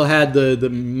 I still had the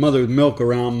mother's milk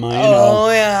around my,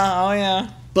 Oh, yeah.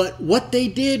 But what they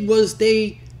did was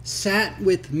they sat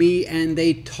with me and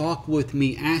they talked with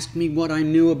me, asked me what I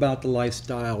knew about the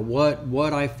lifestyle,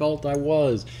 what I felt I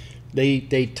was.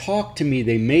 They talked to me.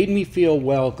 They made me feel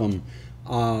welcome.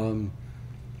 Any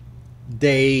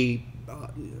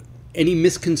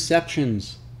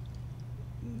misconceptions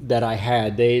that I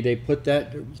had, they put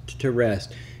that to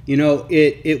rest.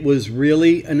 It was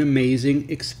really an amazing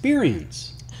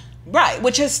experience. Right,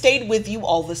 which has stayed with you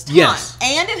all this time. Yes.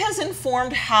 And it has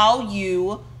informed how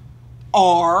you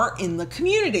are in the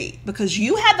community, because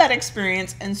you had that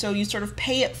experience, and so you sort of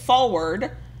pay it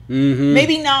forward. Mm-hmm.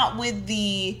 Maybe not with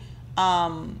the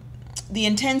the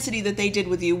intensity that they did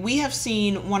with you. We have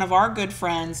seen one of our good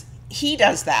friends, he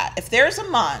does that. If there's a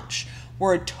munch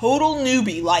where a total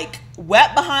newbie, like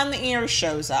wet behind the ears,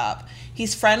 shows up,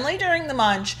 he's friendly during the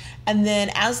munch, and then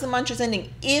as the munch is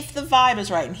ending, if the vibe is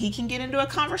right and he can get into a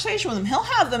conversation with them, he'll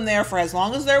have them there for as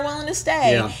long as they're willing to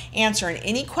stay, answering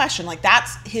any question. Like,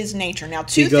 that's his nature. Now,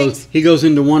 he goes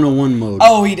into 101 mode.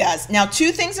 Oh, he does. Now,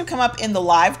 two things have come up in the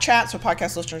live chat, so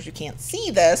podcast listeners, you can't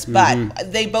see this,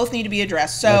 but they both need to be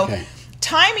addressed. So,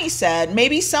 Timey said,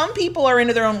 maybe some people are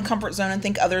into their own comfort zone and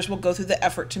think others will go through the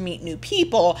effort to meet new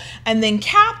people. And then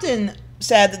Captain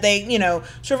said that they,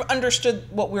 sort of understood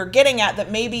what we were getting at, that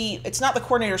maybe it's not the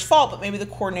coordinator's fault, but maybe the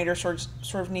coordinator sort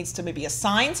of needs to maybe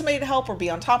assign somebody to help or be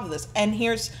on top of this. And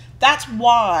that's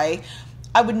why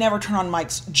I would never turn on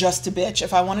mics just to bitch.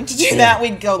 If I wanted to do that,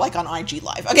 we'd go like on IG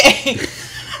Live. Okay.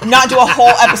 Not do a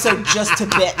whole episode just to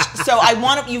bitch. So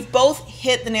you've both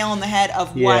hit the nail on the head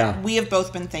of what we have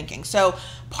both been thinking. So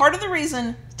part of the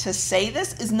reason to say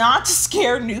this is not to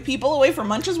scare new people away from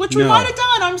munches, which we might have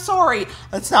done. I'm sorry.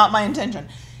 That's not my intention.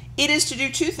 It is to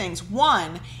do two things.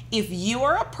 One, if you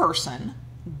are a person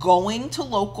going to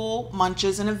local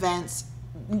munches and events,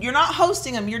 you're not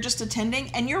hosting them, you're just attending,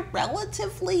 and you're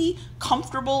relatively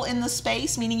comfortable in the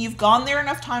space, meaning you've gone there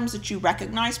enough times that you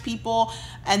recognize people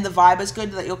and the vibe is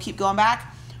good that you'll keep going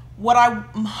back. What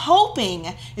I'm hoping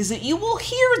is that you will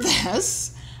hear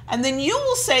this, and then you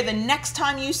will say the next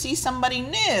time you see somebody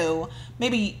new,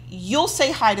 maybe you'll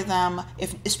say hi to them,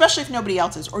 especially if nobody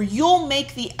else is, or you'll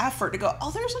make the effort to go,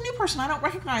 oh, there's a new person, I don't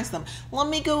recognize them. Let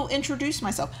me go introduce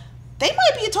myself. They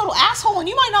might be a total asshole and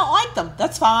you might not like them.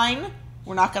 That's fine.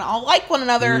 We're not going to all like one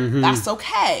another. That's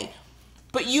okay.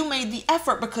 But you made the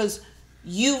effort because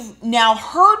you've now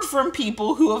heard from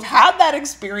people who have had that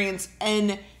experience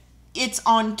and it's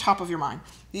on top of your mind.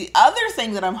 The other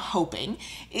thing that I'm hoping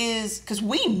is, because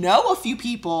we know a few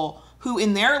people who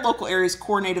in their local areas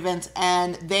coordinate events,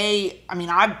 and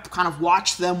I've kind of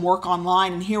watched them work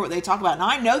online and hear what they talk about. And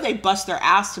I know they bust their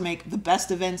ass to make the best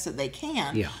events that they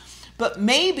can. Yeah. But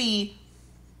maybe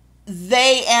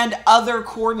they and other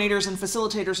coordinators and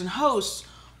facilitators and hosts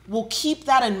will keep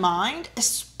that in mind,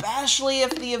 especially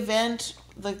if the event,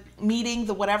 the meeting,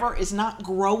 the whatever is not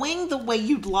growing the way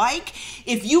you'd like.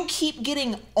 If you keep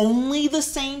getting only the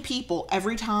same people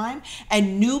every time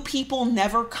and new people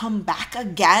never come back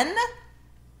again,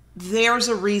 there's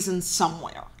a reason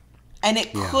somewhere. And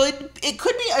it could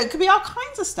be all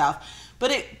kinds of stuff,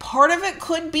 but part of it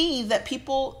could be that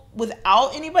people,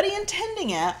 without anybody intending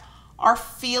it, are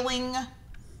feeling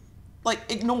like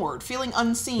ignored, feeling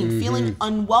unseen, feeling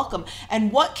unwelcome.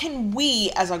 And what can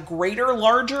we as a greater,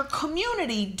 larger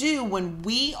community do when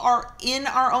we are in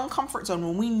our own comfort zone,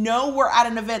 when we know we're at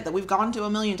an event that we've gone to a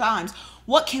million times?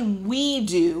 What can we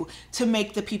do to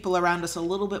make the people around us a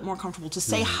little bit more comfortable, to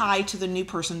say hi to the new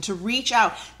person, to reach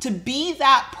out, to be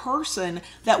that person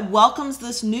that welcomes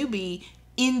this newbie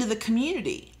into the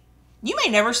community? You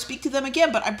may never speak to them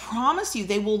again, but I promise you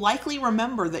they will likely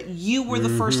remember that you were the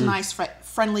first nice,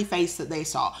 friendly face that they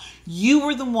saw. You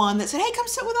were the one that said, hey, come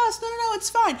sit with us. No, it's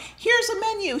fine. Here's a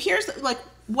menu. Here's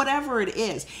whatever it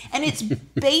is. And it's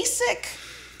basic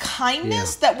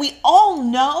kindness that we all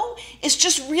know. It's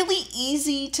just really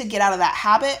easy to get out of that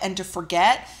habit and to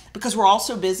forget, because we're all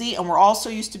so busy and we're all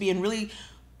so used to being really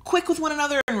quick with one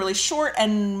another and really short,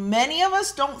 and many of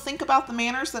us don't think about the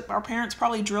manners that our parents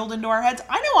probably drilled into our heads.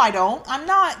 I know I don't. I'm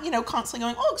not, constantly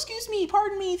going, oh, excuse me,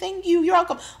 pardon me, thank you, you're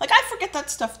welcome. I forget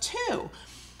that stuff too.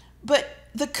 But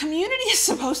the community is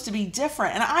supposed to be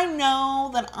different, and I know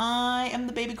that I am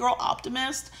the baby girl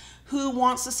optimist who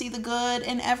wants to see the good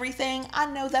in everything. I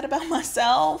know that about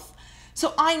myself.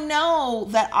 So I know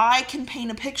that I can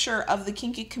paint a picture of the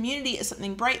kinky community as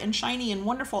something bright and shiny and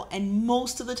wonderful, and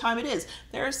most of the time it is.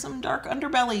 There is some dark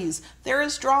underbellies. There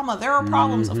is drama. There are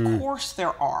problems. Of course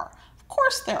there are. Of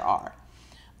course there are.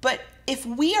 But if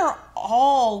we are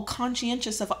all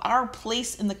conscientious of our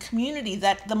place in the community,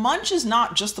 that the munch is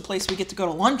not just the place we get to go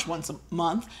to lunch once a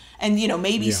month and,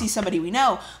 maybe see somebody we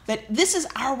know, that this is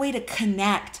our way to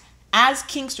connect as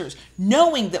kinksters,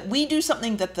 knowing that we do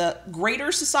something that the greater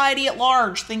society at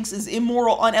large thinks is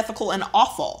immoral, unethical, and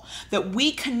awful, that we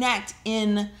connect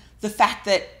in the fact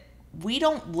that we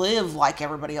don't live like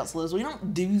everybody else lives. We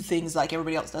don't do things like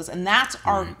everybody else does. And that's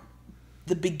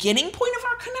the beginning point of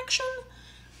our connection.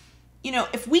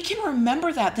 If we can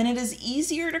remember that, then it is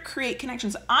easier to create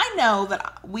connections. I know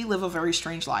that we live a very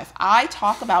strange life. I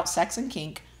talk about sex and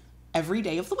kink every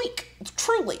day of the week.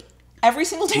 Truly. Every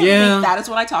single day of the week, that is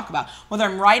what I talk about. Whether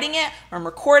I'm writing it, or I'm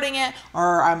recording it,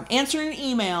 or I'm answering an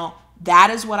email,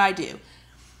 that is what I do.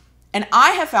 And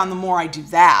I have found the more I do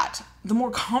that, the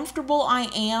more comfortable I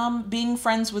am being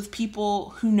friends with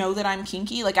people who know that I'm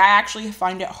kinky. Like, I actually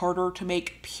find it harder to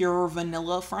make pure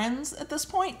vanilla friends at this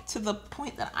point, to the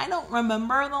point that I don't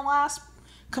remember the last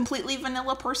completely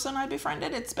vanilla person I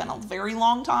befriended. It's been a very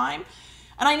long time.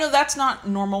 And I know that's not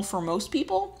normal for most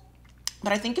people.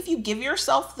 But I think if you give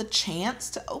yourself the chance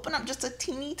to open up just a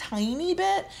teeny tiny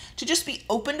bit, to just be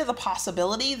open to the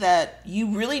possibility that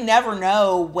you really never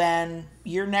know when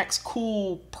your next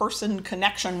cool person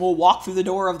connection will walk through the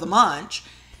door of the munch,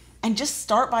 and just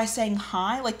start by saying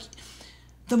hi. Like,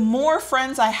 the more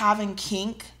friends I have in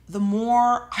kink, the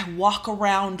more I walk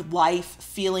around life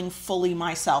feeling fully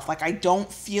myself. Like, I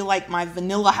don't feel like my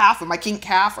vanilla half and my kink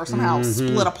half are somehow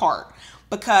split apart.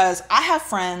 Because I have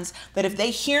friends that if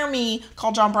they hear me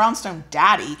call John Brownstone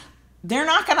daddy, they're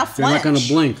not going to flinch. They're not going to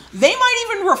blink. They might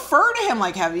even refer to him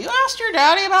like, have you asked your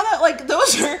daddy about that? Like,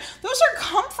 those are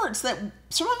comforts that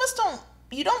some of us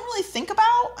you don't really think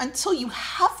about until you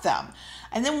have them.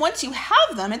 And then once you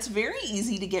have them, it's very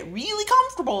easy to get really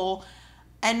comfortable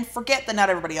and forget that not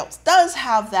everybody else does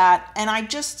have that. And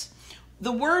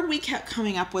the word we kept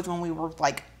coming up with when we were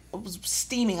like, it was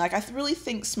steaming. Like, I really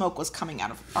think smoke was coming out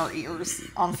of our ears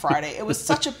on Friday. It was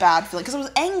such a bad feeling because I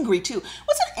was angry too. I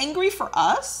wasn't angry for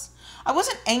us. I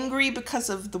wasn't angry because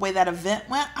of the way that event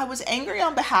went. I was angry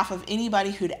on behalf of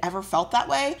anybody who'd ever felt that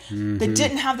way, that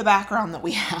didn't have the background that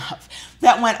we have,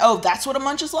 that went, oh, that's what a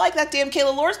munch is like? That damn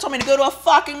Kayla Lords told me to go to a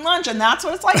fucking lunch, and that's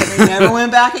what it's like. And they never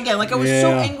went back again. Like, I was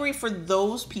so angry for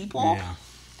those people. Yeah.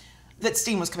 That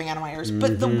steam was coming out of my ears.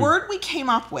 But the word we came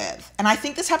up with, and I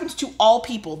think this happens to all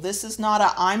people. This is not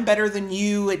a I'm better than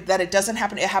you, that it doesn't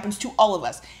happen. It happens to all of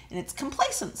us. And it's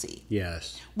complacency.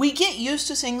 Yes. We get used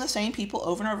to seeing the same people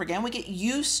over and over again. We get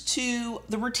used to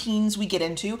the routines we get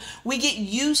into. We get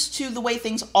used to the way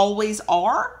things always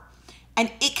are. And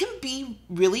it can be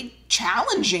really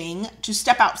challenging to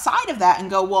step outside of that and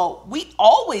go, well, we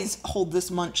always hold this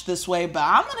munch this way, but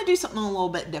I'm going to do something a little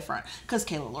bit different because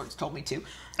Kayla Lords told me to.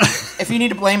 If you need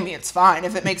to blame me, it's fine.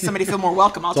 If it makes somebody feel more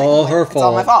welcome, I'll take it. It's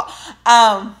all my fault.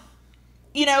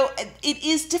 It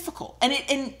is difficult. And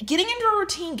getting into a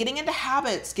routine, getting into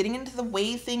habits, getting into the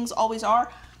way things always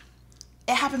are,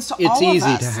 it happens to all of us. It's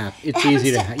easy to have. It's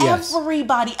easy to have. Yes.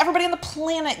 Everybody on the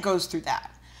planet goes through that.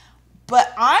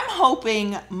 But I'm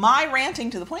hoping my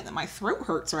ranting to the point that my throat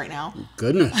hurts right now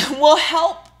will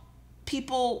help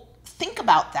people think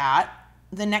about that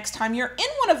the next time you're in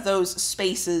one of those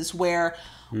spaces where,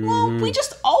 well, we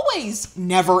just always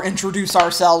never introduce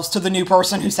ourselves to the new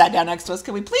person who sat down next to us.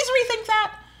 Can we please rethink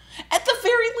that? At the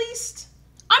very least,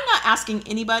 I'm not asking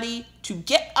anybody to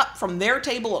get up from their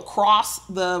table across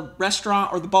the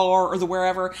restaurant or the bar or the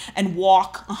wherever and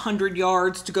walk 100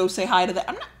 yards to go say hi to them.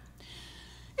 I'm not.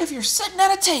 If you're sitting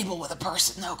at a table with a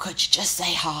person, though, could you just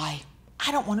say hi?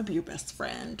 I don't want to be your best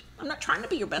friend. I'm not trying to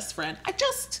be your best friend.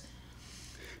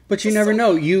 But you never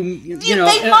know. You know.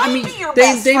 They might be your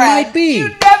best friend. They might be. You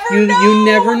never know. You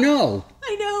never know.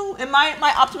 I know. And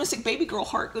my optimistic baby girl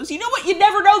heart goes, you know what? You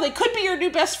never know. They could be your new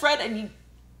best friend, and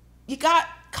you got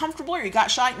comfortable or you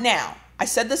got shy. Now, I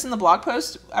said this in the blog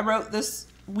post I wrote this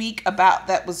week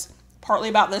that was partly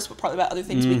about this, but partly about other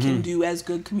things we can do as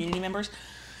good community members.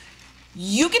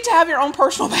 You get to have your own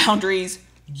personal boundaries.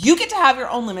 You get to have your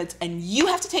own limits, and you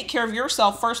have to take care of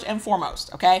yourself first and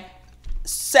foremost, okay?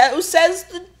 So says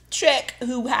the chick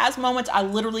who has moments I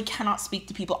literally cannot speak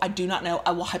to people I do not know.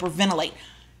 I will hyperventilate.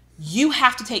 You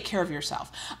have to take care of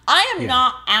yourself. I am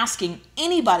not asking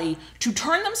anybody to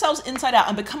turn themselves inside out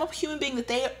and become a human being that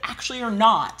they actually are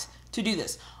not to do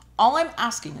this. All I'm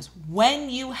asking is when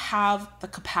you have the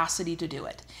capacity to do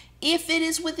it, if it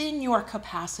is within your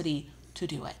capacity to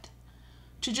do it,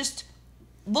 to just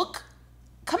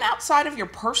come outside of your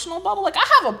personal bubble. Like,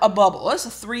 I have a bubble. It's a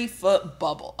 3-foot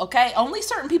bubble, okay? Only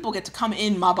certain people get to come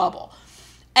in my bubble.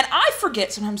 And I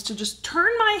forget sometimes to just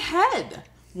turn my head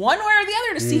one way or the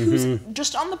other to see who's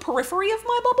just on the periphery of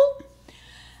my bubble.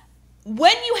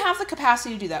 When you have the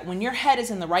capacity to do that, when your head is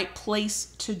in the right place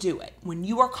to do it, when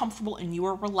you are comfortable and you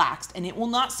are relaxed, and it will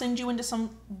not send you into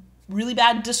some really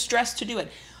bad distress to do it,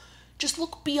 just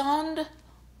look beyond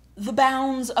the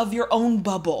bounds of your own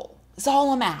bubble. That's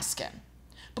all I'm asking.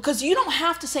 Because you don't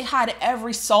have to say hi to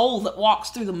every soul that walks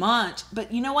through the munch.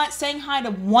 But you know what? Saying hi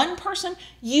to one person,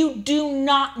 you do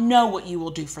not know what you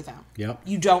will do for them. Yep.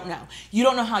 You don't know. You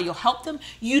don't know how you'll help them.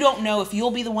 You don't know if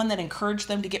you'll be the one that encouraged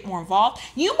them to get more involved.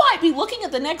 You might be looking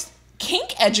at the next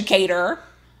kink educator.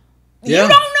 Yeah. You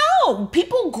don't know.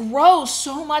 People grow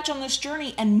so much on this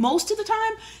journey. And most of the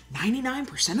time,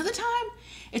 99% of the time,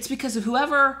 it's because of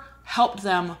whoever helped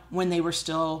them when they were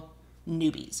still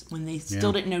newbies, when they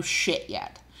still didn't know shit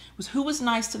yet. was who was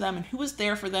nice to them and who was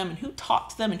there for them and who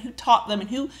talked to them and who taught them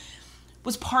and who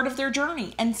was part of their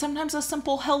journey. And sometimes a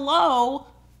simple hello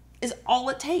is all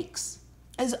it takes.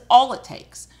 Is all it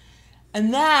takes.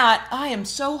 And that, I am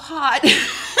so hot.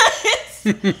 It's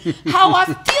how I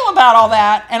feel about all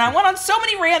that. And I went on so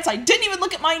many rants. I didn't even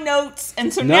look at my notes.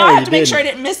 And so now I have to make sure I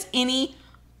didn't miss any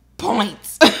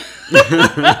points.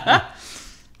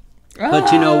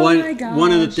 But you know,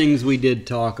 one of the things we did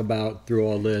talk about through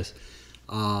all this,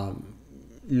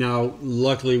 now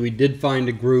luckily we did find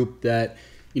a group that,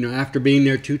 you know, after being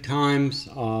there 2 times,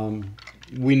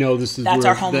 we know that's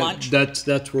our home lunch.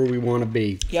 That's where we want to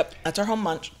be. Yep, that's our home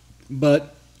lunch.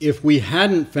 But if we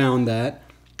hadn't found that,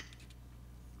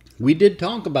 we did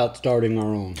talk about starting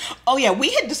our own. Oh yeah, we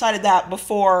had decided that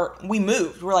before we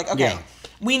moved. We're like, okay. Yeah.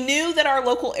 We knew that our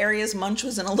local area's munch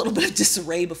was in a little bit of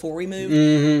disarray before we moved.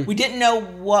 Mm-hmm. We didn't know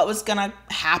what was going to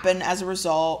happen as a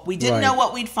result. We didn't know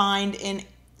what we'd find in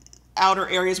outer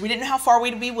areas. We didn't know how far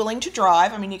we'd be willing to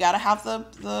drive. I mean, you got to have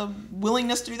the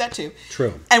willingness to do that too.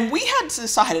 True. And we had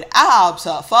decided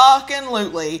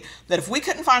absolutely that if we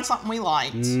couldn't find something we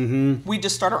liked, we'd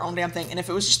just start our own damn thing. And if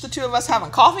it was just the 2 of us having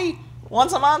coffee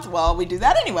once a month, well, we do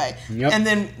that anyway. Yep. And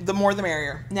then the more the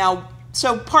merrier. Now,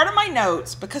 so part of my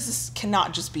notes, because this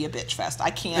cannot just be a bitch fest, I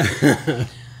can't.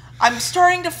 I'm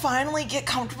starting to finally get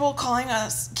comfortable calling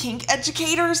us kink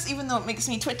educators, even though it makes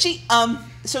me twitchy.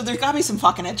 So there's got to be some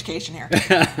fucking education here.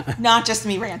 Not just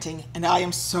me ranting. And I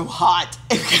am so hot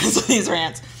because of these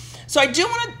rants. So I do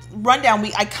want to run down.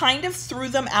 I kind of threw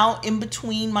them out in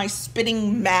between my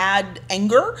spitting mad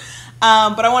anger.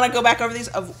 But I want to go back over these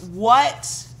of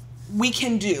what we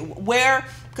can do.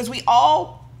 Because we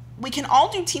can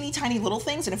all do teeny tiny little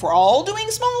things, and if we're all doing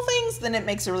small things, then it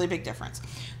makes a really big difference.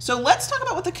 So let's talk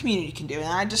about what the community can do, and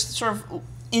I just sort of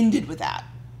ended with that.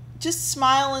 Just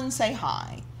smile and say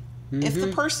hi.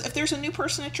 If there's a new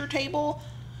person at your table,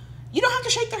 you don't have to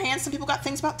shake their hand. Some people got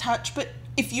things about touch, but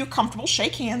if you're comfortable,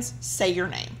 shake hands, say your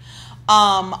name.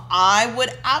 I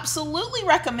would absolutely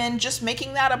recommend just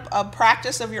making that a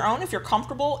practice of your own. If you're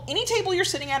comfortable, any table you're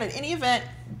sitting at any event,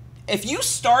 if you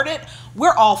start it,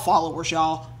 we're all followers,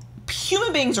 y'all.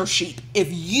 Human beings are sheep. If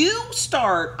you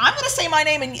start, I'm going to say my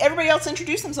name and everybody else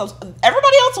introduce themselves.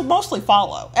 Everybody else will mostly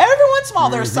follow. Every once in a while,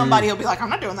 there's somebody who'll be like, I'm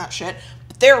not doing that shit.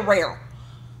 But they're rare.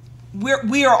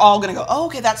 We are all going to go, oh,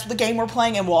 okay, that's the game we're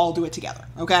playing, and we'll all do it together.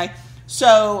 Okay?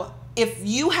 So if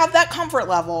you have that comfort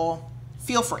level,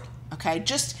 feel free. Okay?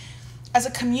 Just as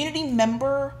a community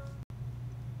member,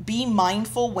 be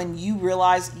mindful when you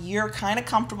realize you're kind of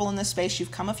comfortable in this space. You've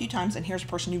come a few times, and here's a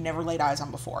person you've never laid eyes on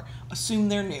before. Assume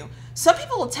they're new. Some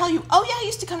people will tell you, oh, yeah, I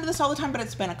used to come to this all the time, but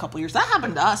it's been a couple years. That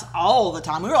happened to us all the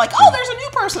time. We were like, oh, there's a new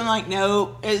person. I'm like,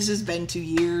 no, it's just been 2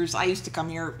 years. I used to come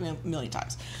here a million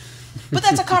times. But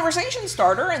that's a conversation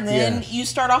starter, and then you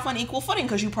start off on equal footing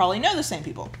because you probably know the same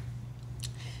people.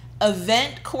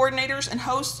 Event coordinators and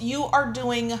hosts, you are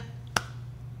doing,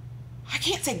 I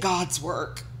can't say God's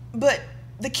work, but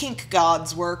the kink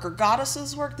gods work or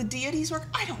goddesses work, the deities work.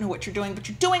 I don't know what you're doing, but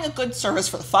you're doing a good service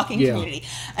for the fucking community.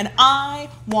 And I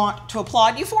want to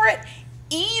applaud you for it,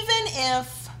 even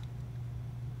if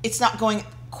it's not going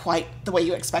quite the way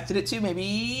you expected it to.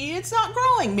 Maybe it's not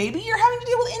growing. Maybe you're having to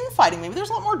deal with infighting. Maybe there's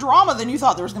a lot more drama than you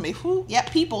thought there was going to be. Yeah,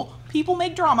 people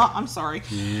make drama. I'm sorry.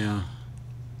 Yeah.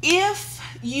 If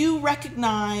you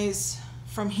recognize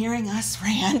from hearing us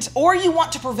rant, or you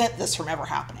want to prevent this from ever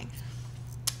happening,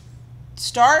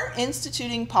 start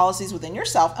instituting policies within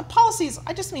yourself. And policies,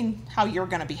 I just mean how you're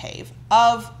going to behave,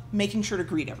 of making sure to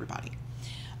greet everybody.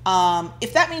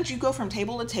 If that means you go from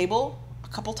table to table a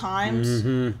couple times,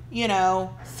 you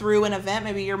know, through an event,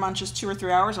 maybe your munch is 2 or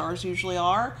 3 hours, ours usually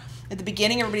are. At the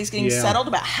beginning, everybody's getting settled.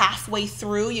 About halfway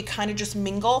through, you kind of just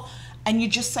mingle and you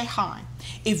just say hi.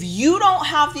 If you don't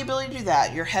have the ability to do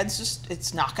that, your head's just,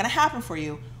 it's not going to happen for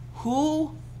you.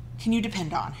 Who can you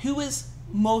depend on? Who is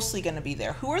mostly going to be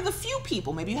there? Who are the few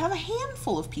people? Maybe you have a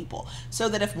handful of people, so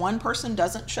that if one person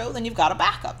doesn't show, then you've got a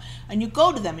backup. And you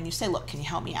go to them and you say, look, can you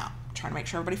help me out? I'm trying to make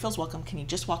sure everybody feels welcome. Can you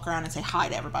just walk around and say hi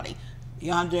to everybody? You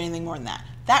don't have to do anything more than that.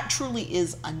 That truly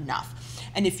is enough.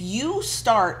 And if you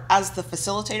start, as the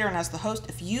facilitator and as the host,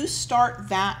 if you start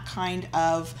that kind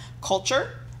of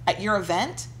culture at your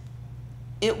event,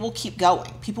 it will keep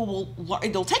going. People will,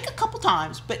 it'll take a couple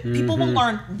times, but people will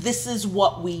learn this is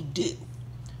what we do.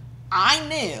 I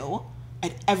knew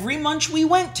at every munch we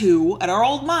went to, at our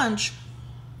old munch,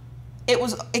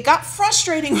 it got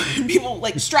frustrating when people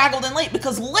like straggled in late,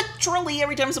 because literally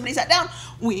every time somebody sat down,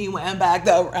 we went back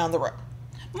around the room.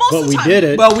 Most of the time,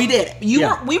 we did it.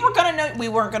 We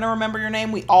weren't gonna remember your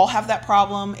name. We all have that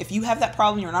problem. If you have that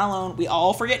problem, you're not alone. We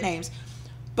all forget names.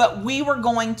 But we were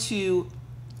going to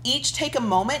each take a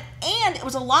moment, and it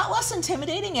was a lot less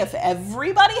intimidating if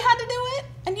everybody had to do it.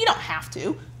 And you don't have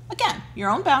to. Again, your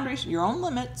own boundaries, your own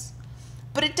limits.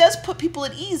 But it does put people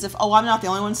at ease if, oh, I'm not the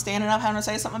only one standing up having to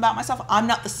say something about myself. I'm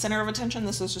not the center of attention.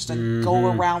 This is just a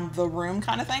go around the room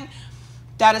kind of thing.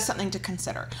 That is something to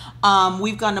consider.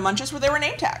 We've gone to munches where there were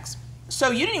name tags.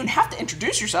 So you didn't even have to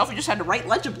introduce yourself. You just had to write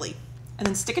legibly and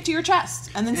then stick it to your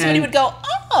chest. And then somebody would go,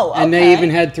 oh, okay. And they even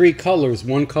had 3 colors.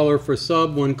 1 color for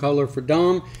sub, 1 color for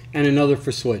dom, and another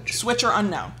for switch. Switch or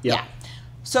unknown. Yep. Yeah.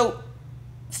 So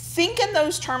think in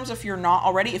those terms if you're not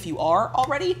already. If you are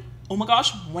already, oh my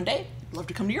gosh, one day I'd love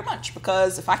to come to your munch,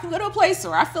 because if I can go to a place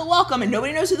where I feel welcome and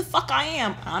nobody knows who the fuck I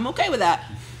am, I'm okay with that.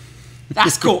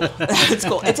 That's cool. That's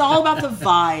cool. It's all about the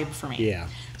vibe for me. Yeah.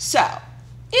 So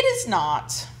it is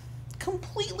not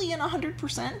completely and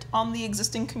 100% on the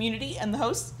existing community and the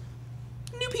hosts.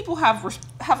 New people have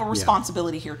a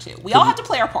responsibility here too. We all have to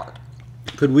play our part.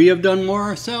 Could we have done more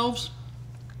ourselves?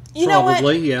 You know what?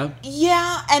 Probably, yeah.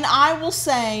 Yeah, and I will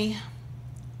say,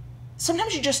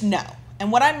 sometimes you just know.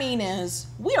 And what I mean is,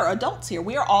 we are adults here.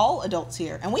 We are all adults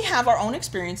here. And we have our own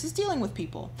experiences dealing with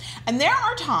people. And there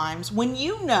are times when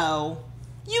you know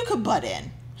you could butt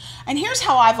in. And here's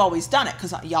how I've always done it.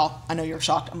 Because y'all, I know you're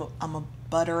shocked. I'm a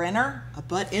butter inner. A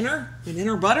butt inner? An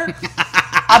inner butter?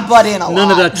 I butt in a lot.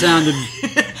 None of that sounded...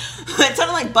 It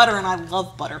sounded like butter, and I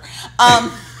love butter.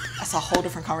 That's a whole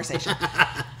different conversation.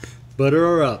 Butter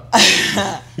her up.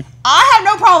 I have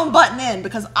no problem butting in,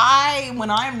 because when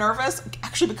I'm nervous,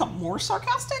 actually become more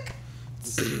sarcastic.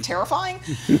 It's terrifying.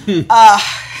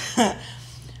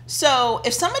 So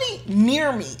if somebody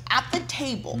near me at the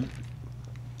table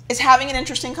is having an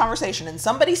interesting conversation and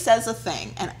somebody says a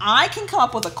thing and I can come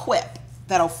up with a quip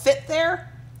that'll fit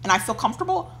there and I feel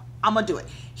comfortable, I'm going to do it.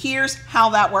 Here's how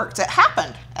that worked. It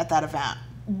happened at that event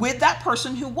with that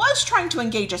person who was trying to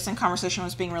engage us in conversation,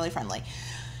 was being really friendly.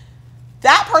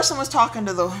 That person was talking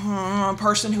to the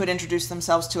person who had introduced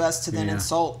themselves to us to then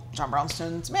insult John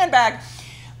Brownstone's man bag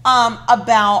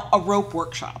about a rope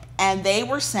workshop. And they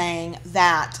were saying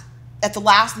that at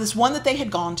this one that they had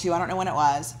gone to, I don't know when it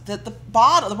was, that the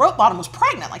rope bottom was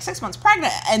pregnant, like 6 months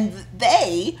pregnant. And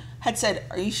they had said,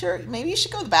 are you sure? Maybe you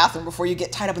should go to the bathroom before you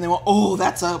get tied up. And they went, oh,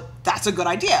 that's a good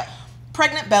idea.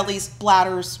 Pregnant bellies,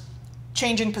 bladders,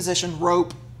 changing position,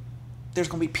 rope, there's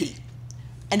going to be pee.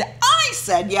 And I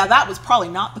said, yeah, that was probably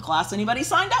not the class anybody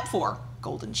signed up for.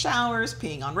 Golden showers,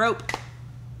 peeing on rope.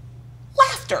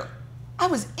 Laughter. I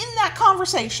was in that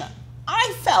conversation.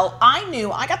 I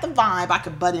knew, I got the vibe I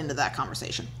could butt into that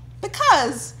conversation.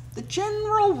 Because the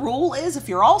general rule is, if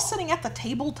you're all sitting at the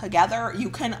table together, you're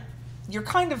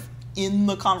kind of in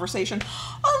the conversation.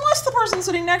 Unless the person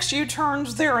sitting next to you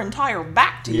turns their entire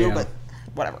back to you, but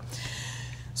whatever.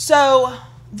 So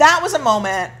that was a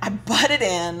moment I butted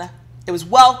in. It was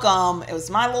welcome. It was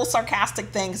my little sarcastic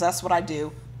thing, because that's what I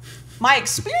do. My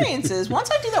experience is, once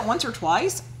I do that once or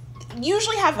twice,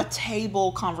 usually have a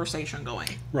table conversation going.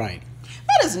 Right.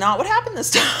 That is not what happened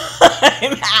this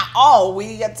time at all.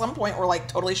 We, at some point, were like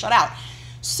totally shut out.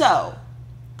 So,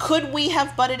 could we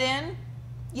have butted in?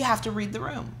 You have to read the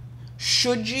room.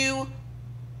 Should you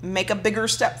make a bigger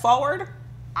step forward?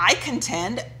 I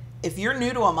contend, if you're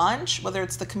new to a munch, whether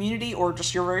it's the community or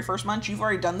just your very first munch, you've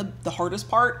already done the hardest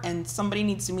part, and somebody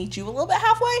needs to meet you a little bit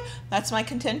halfway. That's my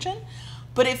contention.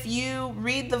 But if you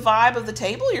read the vibe of the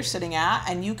table you're sitting at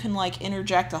and you can like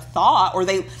interject a thought, or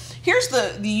here's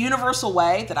the universal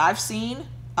way that I've seen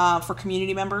for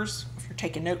community members, if you're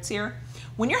taking notes here,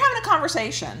 when you're having a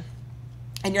conversation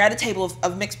and you're at a table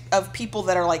of people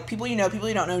that are like people you know, people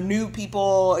you don't know, new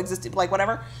people, existing, like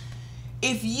whatever,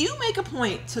 if you make a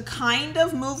point to kind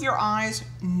of move your eyes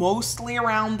mostly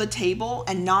around the table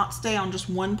and not stay on just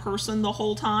one person the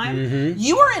whole time,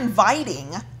 you are inviting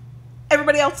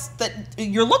everybody else that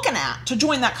you're looking at to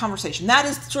join that conversation. That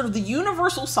is sort of the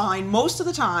universal sign most of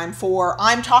the time for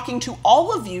I'm talking to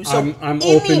all of you, so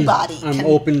anybody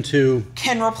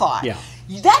can reply. Yeah.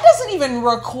 That doesn't even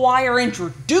require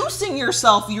introducing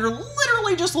yourself. You're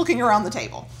literally just looking around the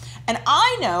table. And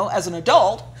I know, as an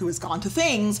adult who has gone to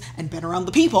things and been around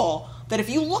the people, that if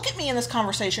you look at me in this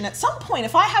conversation, at some point,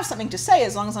 if I have something to say,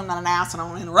 as long as I'm not an ass and I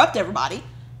don't want to interrupt everybody,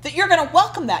 that you're going to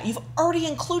welcome that. You've already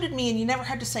included me and you never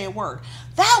had to say a word.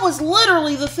 That was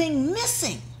literally the thing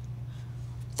missing.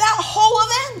 That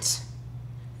whole event.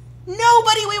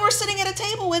 Nobody we were sitting at a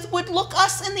table with would look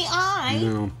us in the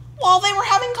eye while they were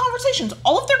having conversations.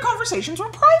 All of their conversations were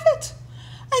private.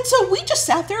 And so we just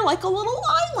sat there like a little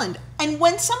island. And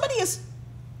when somebody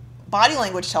body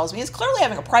language tells me is clearly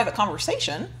having a private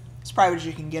conversation, as private as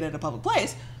you can get at a public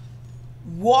place,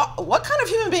 what kind of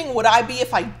human being would I be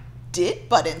if I did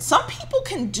butt in. Some people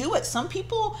can do it. Some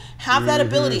people have that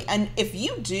ability. And if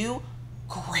you do,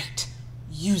 great,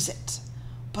 use it.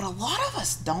 But a lot of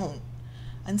us don't.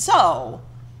 And so,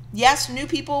 yes, new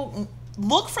people,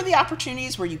 look for the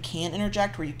opportunities where you can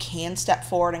interject, where you can step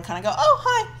forward and kind of go, oh,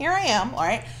 hi, here I am, all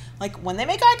right? Like when they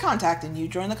make eye contact and you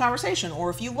join the conversation, or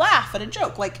if you laugh at a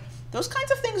joke, like those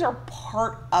kinds of things are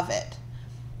part of it.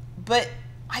 But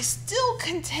I still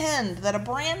contend that a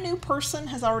brand new person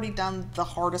has already done the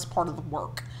hardest part of the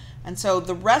work. And so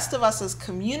the rest of us as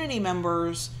community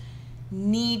members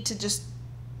need to just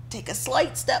take a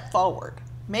slight step forward,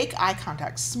 make eye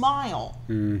contact, smile.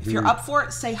 If you're up for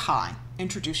it, say hi,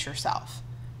 introduce yourself.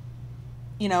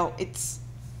 You know,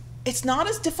 it's not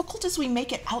as difficult as we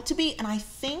make it out to be. And I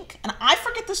think, and I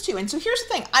forget this too. And so here's the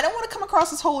thing. I don't want to come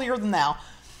across as holier than thou.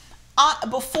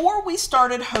 Before we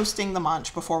started hosting the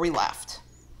munch, before we left,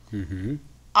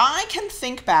 I can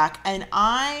think back and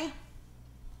I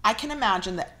can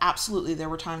imagine that absolutely there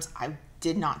were times I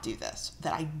did not do this,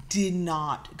 that I did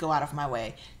not go out of my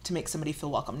way to make somebody feel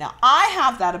welcome. Now, I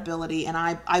have that ability and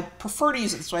I prefer to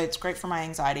use it this way. It's great for my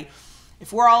anxiety.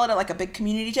 If we're all at like a big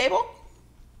community table,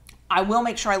 I will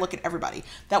make sure I look at everybody.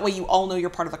 That way you all know you're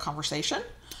part of the conversation.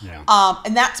 Yeah.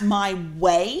 And that's my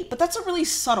way, but that's a really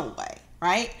subtle way,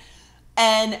 right?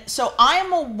 And so I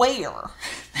am aware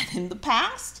that in the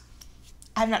past,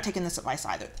 I have not taken this advice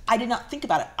either. I did not think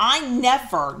about it. I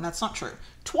never, and that's not true.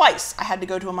 Twice I had to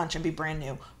go to a munch and be brand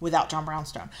new without John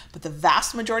Brownstone. But the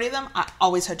vast majority of them, I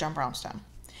always had John Brownstone.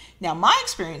 Now my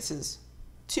experiences,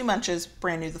 2 munches,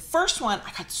 brand new. The first one,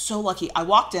 I got so lucky. I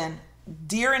walked in,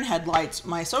 deer in headlights.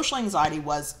 My social anxiety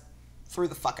was through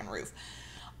the fucking roof.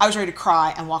 I was ready to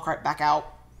cry and walk right back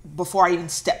out before I even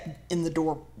stepped in the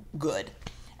door good.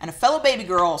 And a fellow baby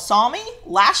girl saw me,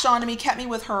 lashed onto me, kept me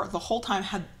with her the whole time,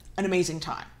 had an amazing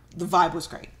time. The vibe was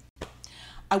great.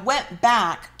 I went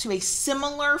back to a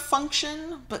similar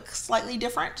function, but slightly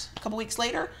different a couple weeks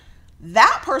later.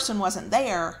 That person wasn't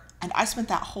there, and I spent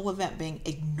that whole event being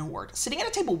ignored. Sitting at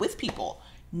a table with people.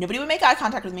 Nobody would make eye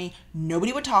contact with me.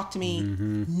 Nobody would talk to me.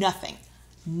 Nothing.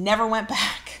 Never went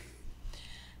back.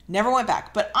 Never went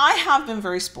back. But I have been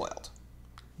very spoiled.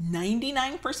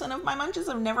 99% of my munches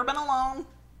have never been alone.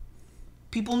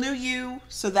 People knew you,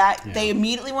 so that they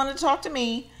immediately wanted to talk to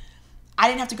me. I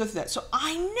didn't have to go through that. So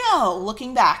I know,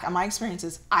 looking back on my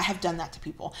experiences, I have done that to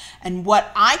people. And what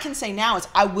I can say now is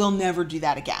I will never do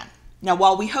that again. Now,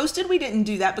 while we hosted, we didn't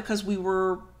do that because we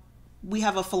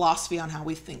have a philosophy on how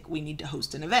we think we need to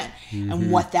host an event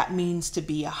and what that means to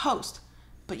be a host.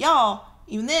 But y'all,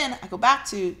 even then, I go back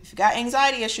to, if you got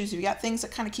anxiety issues, if you got things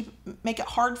that kind of make it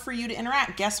hard for you to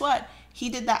interact, guess what? He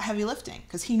did that heavy lifting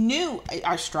because he knew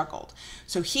I struggled.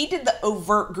 So he did the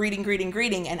overt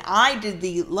greeting, and I did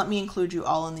the, let me include you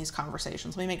all in these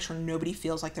conversations. Let me make sure nobody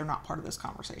feels like they're not part of this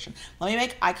conversation. Let me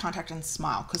make eye contact and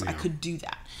smile because I could do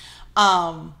that.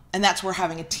 And that's where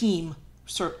having a team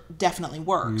definitely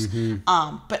works.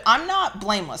 But I'm not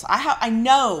blameless. I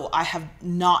know I have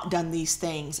not done these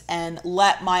things and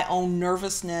let my own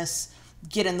nervousness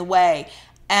get in the way.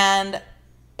 And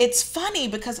it's funny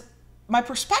because my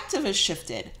perspective has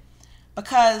shifted,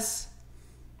 because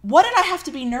what did I have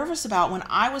to be nervous about when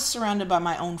I was surrounded by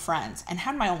my own friends and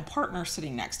had my own partner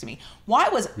sitting next to me? Why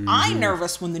was I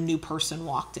nervous when the new person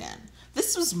walked in?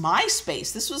 This was my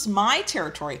space. This was my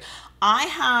territory. I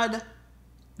had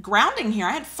grounding here.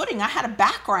 I had footing. I had a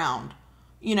background.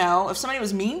 You know, if somebody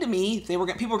was mean to me, people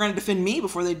were going to defend me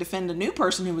before they defend a new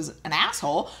person who was an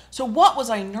asshole. So what was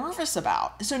I nervous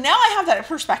about? So now I have that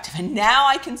perspective, and now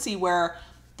I can see where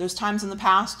those times in the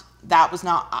past, that was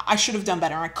not, I should have done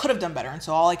better. I could have done better. And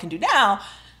so all I can do now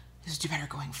is do better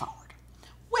going forward.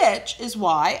 Which is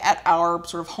why at our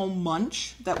sort of home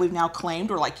munch that we've now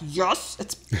claimed, we're like, yes,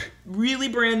 it's really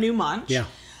brand new munch. Yeah.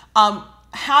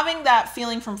 Having that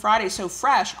feeling from Friday so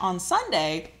fresh on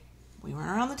Sunday, we went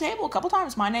around the table a couple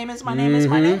times. My name is,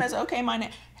 okay, my name,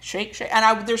 shake.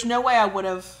 And there's no way I would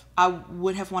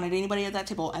have wanted anybody at that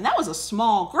table. And that was a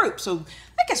small group. So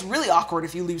that gets really awkward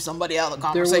if you leave somebody out of the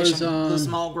conversation. There was, the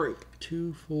small group.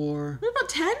 2, 4. Maybe about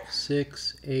 10?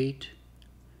 6, 8,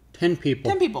 10 people.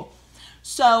 10 people.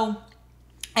 So,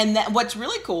 and what's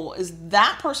really cool is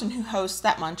that person who hosts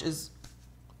that munch is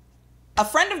a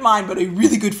friend of mine, but a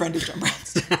really good friend of John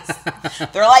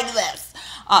Brownstone's. They're like this.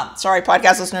 Sorry,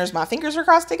 podcast listeners, my fingers are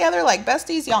crossed together like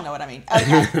besties. Y'all know what I mean.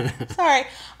 Okay. Sorry.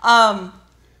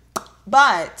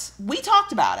 But we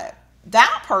talked about it.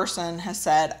 That person has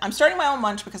said, I'm starting my own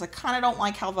munch because I kind of don't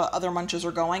like how the other munches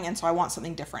are going, and so I want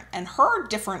something different. And her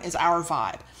different is our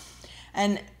vibe.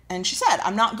 And she said,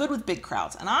 I'm not good with big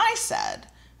crowds. And I said,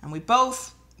 and we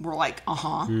both, we're like,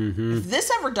 if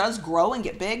this ever does grow and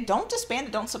get big, don't disband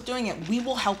it, don't stop doing it. We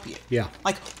will help you. Yeah.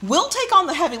 Like, we'll take on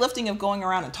the heavy lifting of going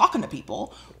around and talking to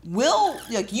people.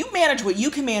 You manage what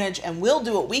you can manage, and we'll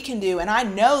do what we can do. And I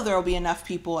know there will be enough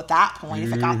people at that point,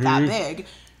 if it got that big,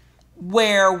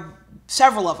 where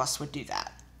several of us would do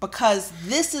that. Because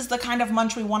this is the kind of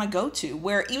munch we want to go to,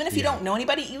 where even if you don't know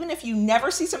anybody, even if you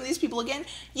never see some of these people again,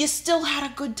 you still had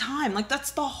a good time. Like, that's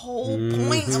the whole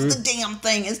point of the damn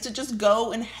thing, is to just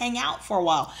go and hang out for a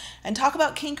while and talk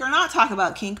about kink or not talk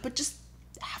about kink, but just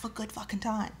have a good fucking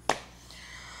time.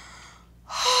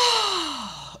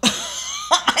 I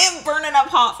am burning up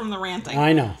hot from the ranting.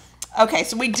 I know. Okay,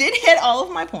 so we did hit all of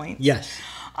my points. Yes.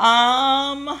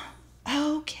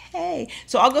 Okay,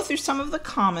 so I'll go through some of the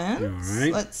comments. All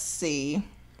right. Let's see.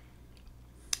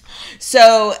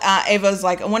 So Ava's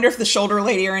like, I wonder if the shoulder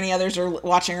lady or any others are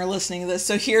watching or listening to this.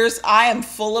 So I am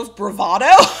full of bravado,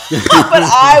 but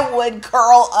I would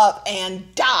curl up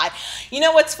and die. You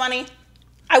know what's funny?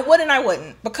 I would and I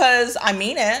wouldn't, because I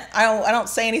mean it. I don't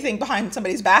say anything behind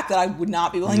somebody's back that I would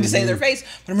not be willing to say to their face,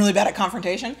 but I'm really bad at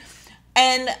confrontation.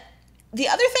 And the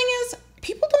other thing is,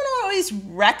 people don't always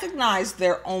recognize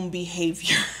their own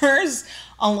behaviors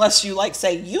unless you like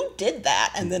say you did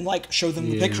that and then like show them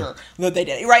the picture that they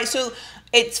did it, right? So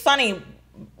it's funny,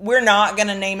 we're not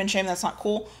gonna name and shame, that's not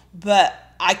cool,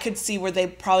 but I could see where they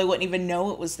probably wouldn't even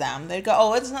know it was them. They'd go,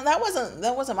 oh, that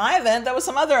wasn't my event, that was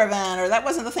some other event, or that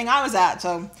wasn't the thing I was at.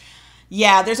 So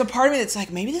yeah, there's a part of me that's like,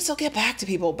 maybe this will get back to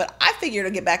people, but I figure to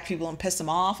get back to people and piss them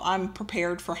off, I'm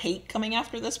prepared for hate coming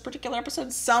after this particular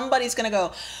episode. Somebody's gonna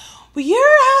go, well,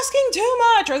 you're asking too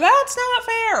much, or that's not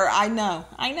fair. I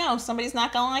know. Somebody's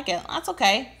not going to like it. That's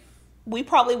okay. We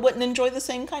probably wouldn't enjoy the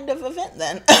same kind of event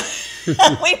then.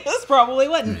 We just probably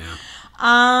wouldn't.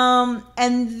 Yeah.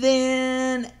 And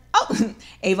then,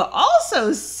 Ava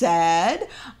also said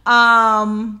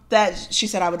that she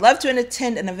said, I would love to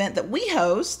attend an event that we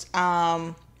host,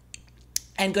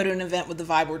 and go to an event with the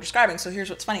vibe we're describing. So here's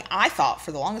what's funny. I thought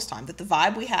for the longest time that the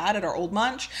vibe we had at our old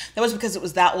munch, that was because it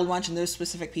was that old munch and those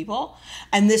specific people.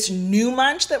 And this new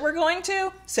munch that we're going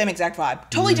to, same exact vibe.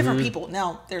 Totally different people.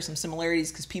 Now, there's some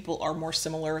similarities because people are more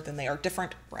similar than they are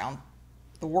different around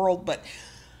the world, but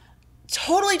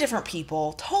totally different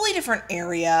people, totally different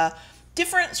area,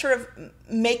 different sort of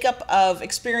makeup of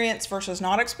experience versus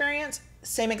not experience,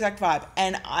 same exact vibe.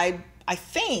 And I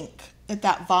think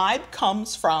that vibe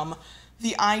comes from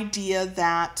the idea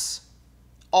that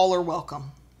all are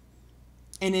welcome.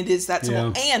 And it is that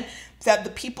simple. Yeah. And that the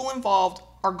people involved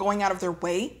are going out of their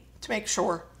way to make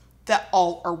sure that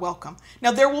all are welcome.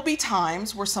 Now, there will be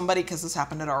times where somebody, because this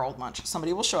happened at our old lunch,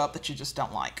 somebody will show up that you just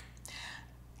don't like.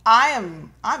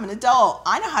 I'm an adult.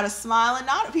 I know how to smile and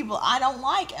nod at people I don't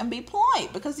like and be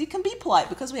polite, because you can be polite,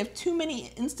 because we have too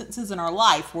many instances in our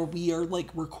life where we are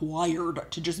like required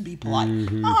to just be polite. I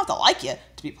don't have to like you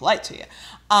to be polite to you.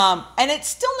 And it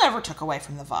still never took away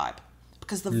from the vibe,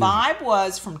 because the vibe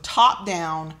was from top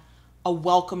down a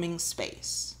welcoming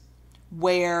space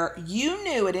where you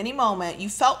knew at any moment you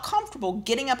felt comfortable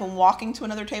getting up and walking to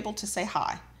another table to say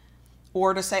hi,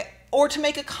 or to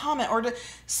make a comment, or to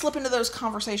slip into those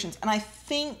conversations. And I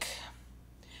think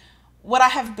what I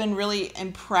have been really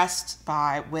impressed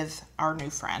by with our new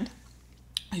friend,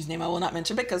 whose name I will not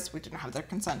mention because we didn't have their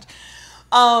consent,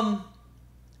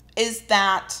 is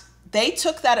that they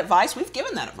took that advice. We've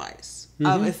given that advice.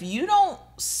 If you don't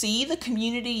see the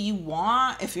community you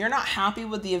want, if you're not happy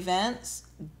with the events,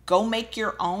 go make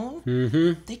your own.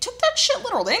 They took that shit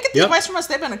literal. They didn't get the advice from us.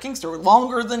 They've been a Kinkster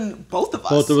longer than both of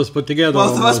us. Both of us put together.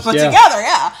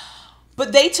 Yeah.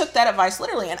 But they took that advice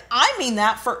literally. And I mean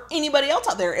that for anybody else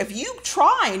out there. If you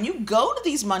try and you go to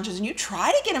these munches and you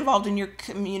try to get involved in your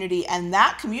community, and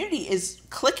that community is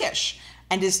cliquish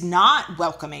and is not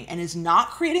welcoming and is not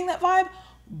creating that vibe,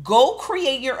 go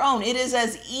create your own. It is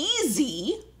as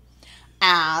easy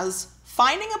as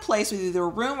finding a place with either a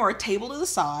room or a table to the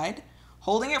side,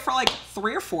 holding it for like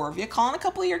 3 or 4 of you, calling a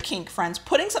couple of your kink friends,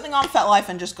 putting something on FetLife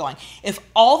and just going. If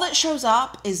all that shows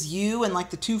up is you and like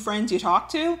the 2 friends you talk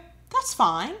to, that's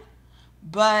fine.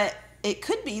 But it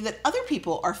could be that other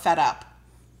people are fed up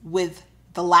with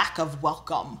the lack of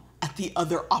welcome at the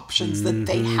other options that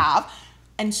they have.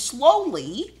 And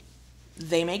slowly,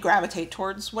 they may gravitate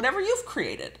towards whatever you've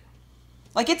created.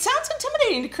 Like, it sounds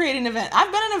intimidating to create an event.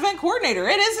 I've been an event coordinator.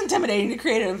 It is intimidating to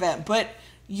create an event, but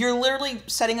you're literally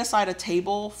setting aside a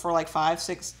table for like 5,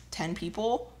 6, 10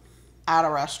 people at a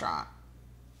restaurant,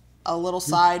 a little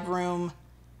side room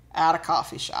at a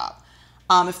coffee shop.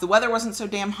 If the weather wasn't so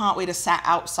damn hot, we'd have sat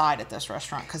outside at this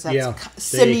restaurant because that's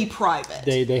semi-private.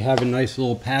 They have a nice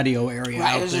little patio area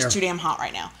out there. It's just too damn hot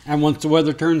right now. And once the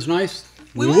weather turns nice,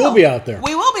 We will be out there.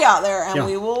 We will be out there, and Yeah.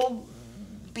 we will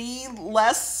be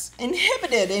less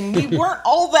inhibited, and we weren't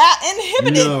all that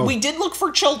inhibited. No. We did look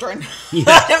for children Yeah.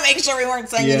 to make sure we weren't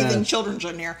saying Yeah. anything children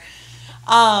shouldn't hear.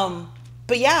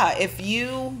 But yeah, if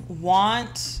you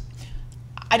want,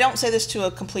 I don't say this to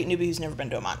a complete newbie who's never been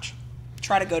to a munch.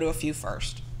 Try to go to a few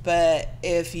first. But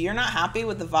if you're not happy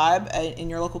with the vibe in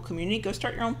your local community, go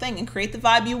start your own thing and create the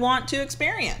vibe you want to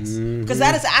experience. Because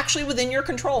that is actually within your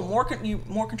control, more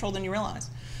control than you realize.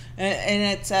 And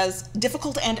it's as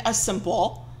difficult and as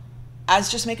simple as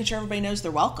just making sure everybody knows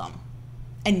they're welcome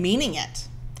and meaning it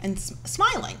and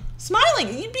smiling.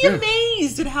 You'd be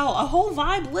amazed at how a whole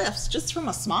vibe lifts just from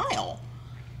a smile.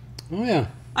 Oh yeah.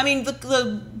 I mean,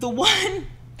 the one,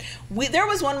 there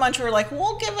was one munch where we're like,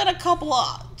 we'll give it a couple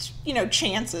of,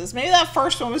 chances. Maybe that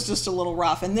first one was just a little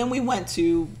rough. And then we went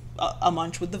to a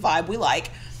munch with the vibe we like.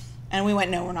 And we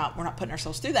went, no, we're not putting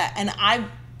ourselves through that. And I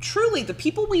truly, the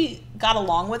people we got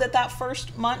along with at that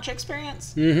first munch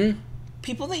experience,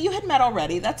 people that you had met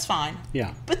already, that's fine.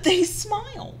 Yeah. But they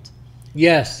smiled.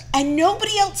 Yes. And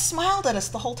nobody else smiled at us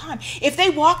the whole time. If they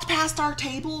walked past our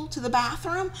table to the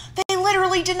bathroom, they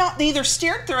literally did not. They either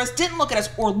stared through us, didn't look at us,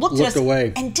 or looked at us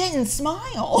away and didn't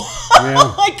smile.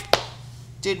 Yeah. Like,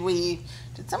 did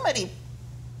somebody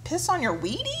piss on your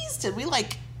Wheaties? Did we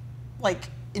like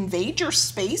invade your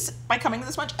space by coming to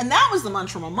this munch? And that was the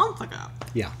munch from a month ago.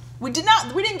 Yeah. We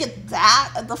didn't get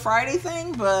that at the Friday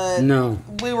thing, but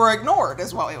we were ignored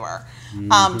is what we were.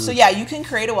 So yeah, you can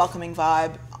create a welcoming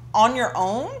vibe on your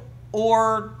own,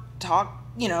 or talk,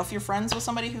 if you're friends with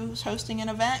somebody who's hosting an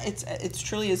event, it's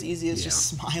truly as easy as just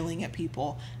smiling at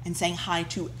people and saying hi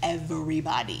to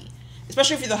everybody,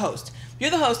 especially if you're the host. If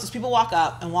you're the host, as people walk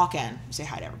up and walk in, you say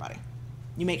hi to everybody.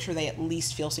 You make sure they at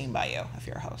least feel seen by you if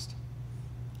you're a host.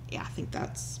 Yeah, I think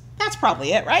that's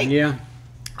probably it, right? Yeah.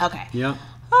 Okay. Yeah.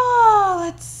 Oh,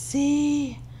 let's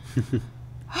see.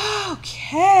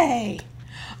 Okay.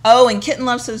 Oh, and Kitten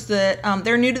Love says that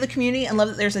they're new to the community and love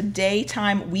that there's a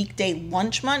daytime weekday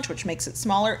lunch munch, which makes it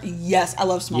smaller. Yes, I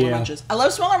love smaller munches. I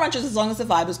love smaller munches as long as the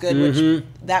vibe is good, which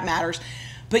that matters.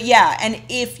 But yeah, and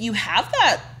if you have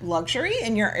that luxury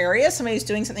in your area, somebody's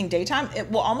doing something daytime, it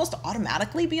will almost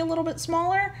automatically be a little bit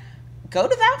smaller. Go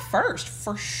to that first,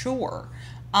 for sure.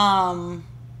 The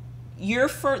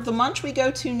munch we go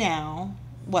to now,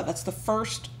 that's the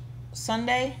first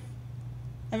Sunday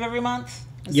of every month?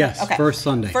 Yes, okay. First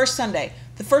Sunday. First Sunday.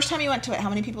 The first time you went to it, how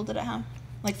many people did it have?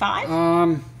 Like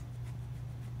 5?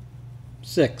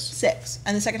 6. 6.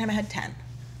 And the second time I had 10.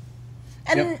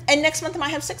 And next month I might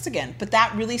have 6 again. But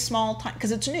that really small time,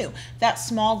 because it's new, that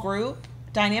small group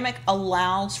dynamic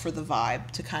allows for the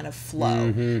vibe to kind of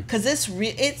flow. Because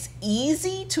it's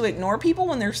easy to ignore people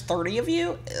when there's 30 of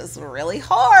you. It's really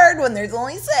hard when there's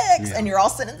only 6 and you're all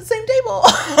sitting at the same table.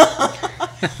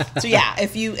 So yeah,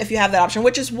 if you have that option,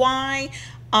 which is why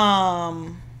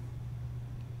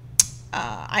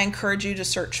I encourage you to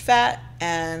search FET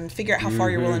and figure out how far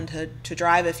you're willing to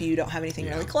drive if you don't have anything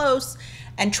really close,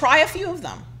 and try a few of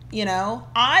them.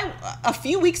 A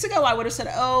few weeks ago I would have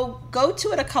said, go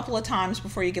to it a couple of times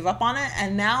before you give up on it,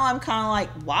 and now I'm kind of like,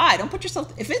 why? Don't put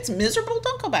yourself, if it's miserable,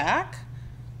 don't go back.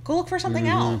 Go look for something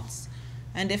else,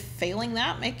 and if failing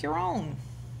that, make your own.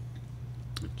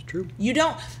 That's true. You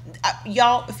don't,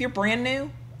 y'all, if you're brand new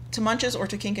to munches or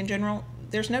to kink in general,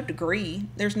 there's no degree.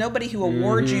 There's nobody who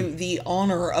awards you the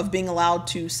honor of being allowed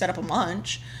to set up a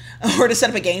munch or to set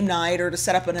up a game night or to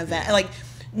set up an event. Like,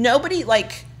 nobody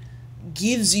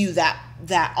gives you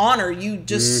that honor. You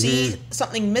just see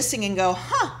something missing and go,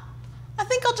 I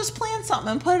think I'll just plan something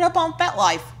and put it up on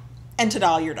FetLife, and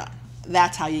ta-da, you're done.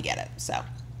 That's how you get it. So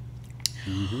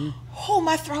oh,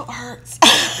 my throat hurts.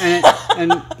 and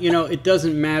it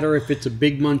doesn't matter if it's a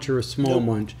big munch or a small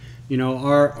munch.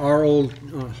 Our old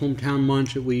hometown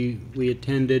munch that we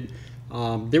attended,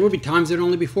 there would be times there'd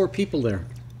only be 4 people there.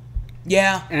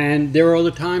 Yeah. And there are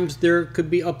other times there could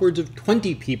be upwards of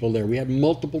 20 people there. We had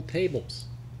multiple tables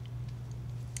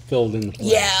filled in the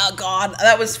place. Yeah, God.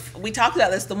 We talked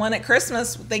about this. The one at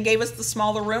Christmas, they gave us the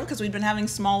smaller room because we'd been having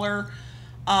smaller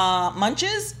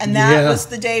munches, and that was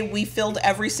the day we filled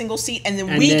every single seat, and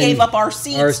then we gave up our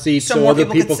seats so more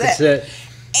people could sit.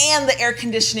 And the air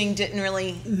conditioning didn't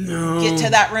really get to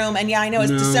that room. And yeah, I know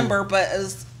it's December, but it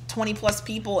was 20 plus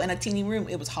people in a teeny room.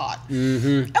 It was hot.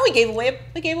 And we gave away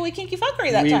kinky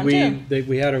fuckery that time too.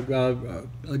 We had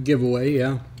a giveaway,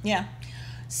 yeah.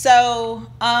 So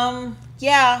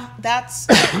that's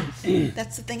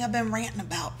the thing I've been ranting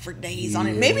about for days on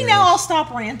it. Maybe now I'll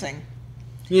stop ranting.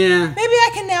 Yeah. Maybe I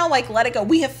can now let it go.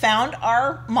 We have found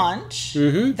our munch.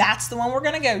 That's the one we're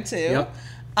gonna go to. Yep.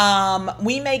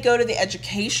 We may go to the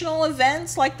educational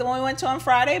events like the one we went to on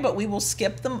Friday, but we will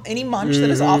skip any munch that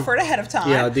is offered ahead of time.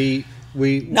 Yeah,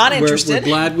 not interested. We're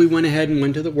glad we went ahead and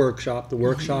went to the workshop. The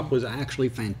workshop was actually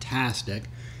fantastic.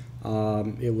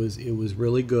 It was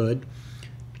really good.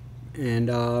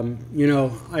 And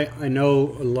I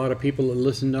know a lot of people that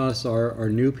listen to us are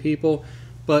new people,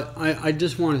 but I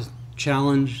just want to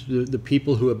challenge the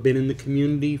people who have been in the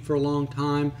community for a long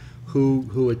time,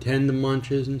 who attend the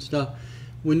munches and stuff.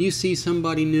 When you see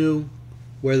somebody new,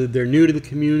 whether they're new to the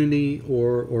community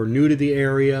or new to the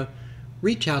area,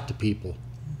 reach out to people,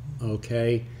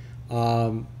 okay?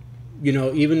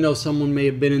 Even though someone may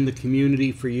have been in the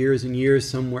community for years and years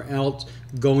somewhere else,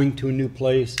 going to a new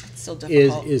place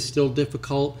is still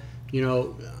difficult.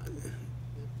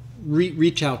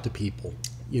 Reach out to people.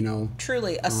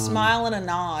 Truly, a smile and a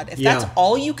nod. If that's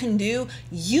all you can do,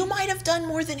 you might have done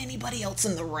more than anybody else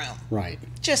in the room. Right.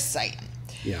 Just saying.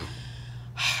 Yeah.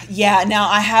 Yeah. Now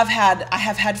I have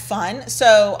had fun.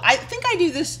 So I think I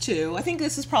do this too. I think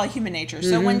this is probably human nature.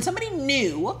 So when somebody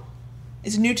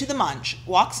is new to the munch,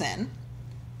 walks in,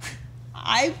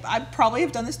 I probably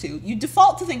have done this too. You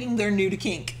default to thinking they're new to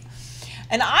kink,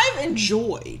 and I've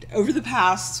enjoyed over the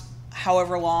past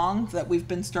however long that we've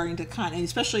been starting to kind of,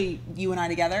 especially you and I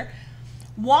together,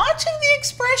 watching the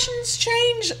expressions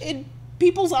change in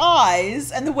people's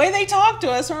eyes and the way they talk to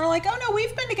us. And we're like, oh no,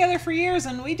 we've been together for years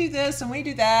and we do this and we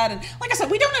do that. And like I said,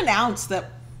 we don't announce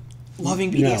that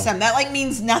loving BDSM. No. That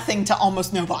means nothing to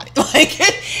almost nobody.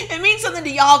 It means something to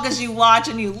y'all because you watch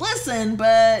and you listen,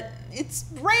 but it's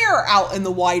rare out in the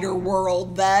wider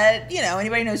world that,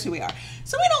 anybody knows who we are.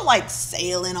 So we don't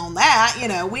sail in on that,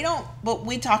 we don't, but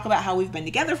we talk about how we've been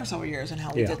together for several years and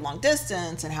how we did long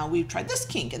distance and how we've tried this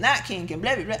kink and that kink and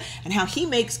blah, blah, blah, and how he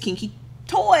makes kinky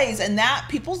toys, and that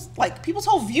people's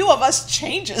whole view of us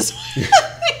changes.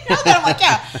 That I'm like,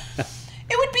 yeah,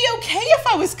 it would be okay if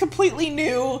I was completely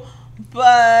new,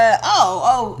 but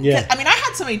yeah. I mean, I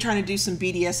had somebody trying to do some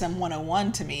BDSM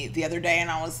 101 to me the other day,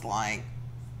 and I was like,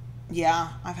 yeah,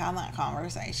 I've had that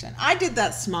conversation. I did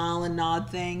that smile and nod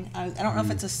thing. I don't know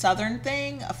if it's a Southern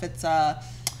thing, if it's a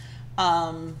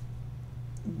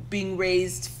being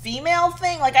raised female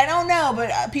thing. I don't know,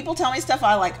 but people tell me stuff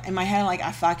I in my head,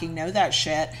 I fucking know that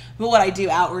shit. But what I do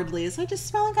outwardly is I just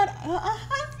smile and go,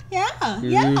 yeah,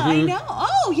 I know.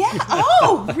 Oh, yeah.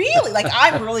 Oh, really?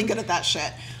 I'm really good at that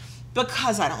shit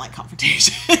because I don't like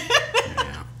confrontation.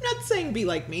 I'm not saying be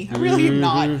like me. I really am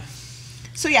not.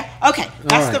 So yeah, okay,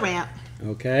 that's the rant.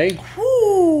 Okay.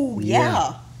 Ooh,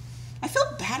 yeah. I feel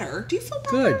better. Do you feel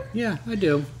better? Good. Yeah, I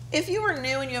do. If you are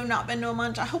new and you have not been to a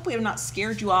munch, I hope we have not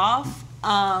scared you off.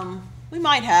 We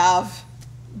might have,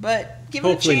 but give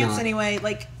it a chance anyway.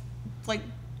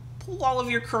 Pull all of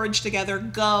your courage together.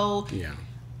 Go. Yeah.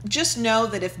 Just know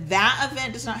that if that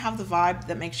event does not have the vibe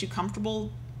that makes you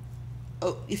comfortable,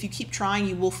 if you keep trying,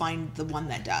 you will find the one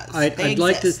that does. I'd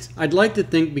like to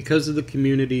think because of the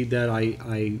community that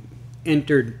I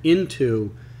entered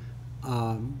into,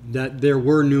 that there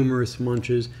were numerous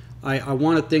munches. I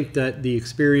want to think that the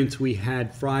experience we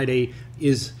had Friday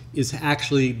is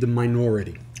actually the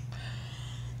minority.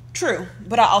 True,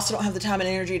 but I also don't have the time and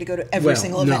energy to go to every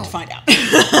single event to find out.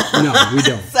 No, we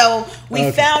don't. So we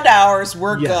found ours.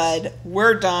 We're good.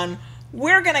 We're done.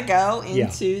 We're going to go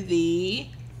into the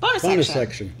bonus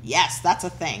section. Yes, that's a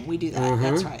thing. We do that.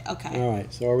 That's right. Okay. All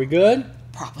right. So are we good?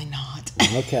 Probably not.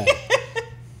 Okay.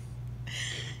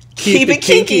 Keep it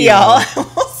kinky, y'all.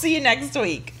 We'll see you next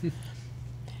week. And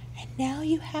now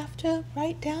you have to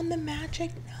write down the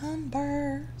magic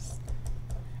numbers.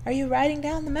 Are you writing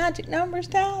down the magic numbers,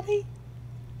 Daddy?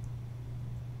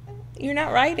 You're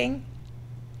not writing.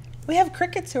 We have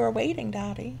crickets who are waiting,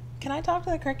 Daddy. Can I talk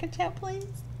to the cricket chat, please?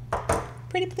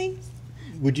 Pretty please.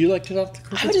 Would you like to talk to the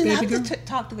crickets, baby girl? I would love to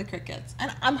talk to the crickets.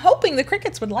 And I'm hoping the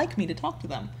crickets would like me to talk to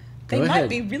them. They might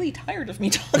be really tired of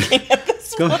me talking at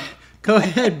this point. Go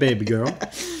ahead, baby girl.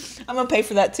 I'm going to pay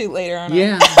for that too later on.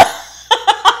 Yeah.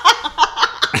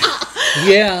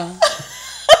 Yeah.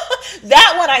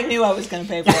 That one I knew I was going to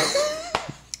pay for.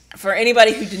 For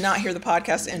anybody who did not hear the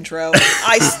podcast intro,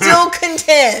 I still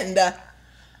contend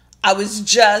I was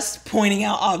just pointing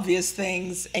out obvious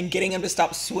things and getting him to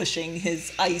stop swishing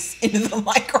his ice into the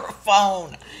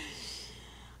microphone.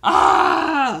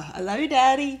 I love you,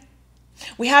 Daddy.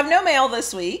 We have no mail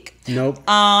this week. Nope.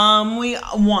 We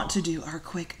want to do our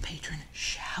quick patron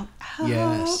shout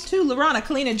out to Lorana,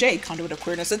 Kalina, Jade, Conduit of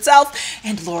Queerness itself,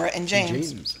 and Laura and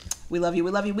James. We love you.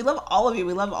 We love you. We love all of you.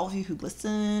 We love all of you who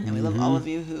listen, and we love all of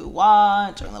you who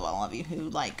watch, and we love all of you who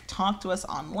talk to us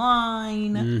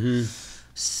online.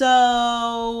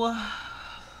 So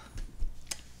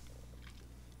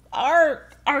our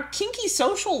our kinky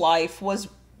social life was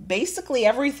basically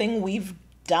everything we've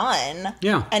done.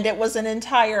 Yeah. And it was an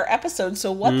entire episode.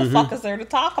 So what the fuck is there to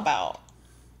talk about?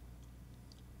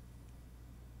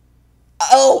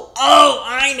 Oh,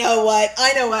 I know what.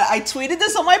 I tweeted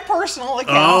this on my personal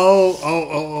account.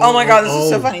 Oh my God, this is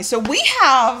so funny. So we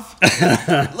have,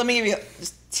 let me give you a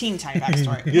teeny tiny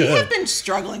backstory. We have been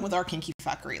struggling with our kinky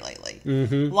fuckery lately.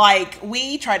 Like,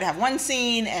 we tried to have one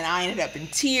scene and I ended up in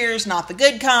tears, not the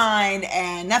good kind,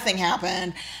 and nothing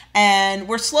happened. And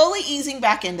we're slowly easing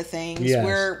back into things. Yes.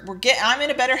 I'm in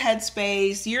a better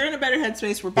headspace. You're in a better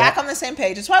headspace. We're back on the same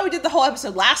page. That's why we did the whole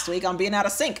episode last week on being out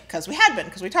of sync, because we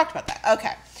talked about that.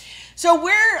 Okay. So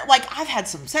we're like, I've had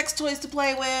some sex toys to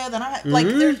play with, and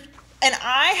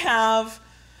I have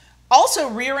also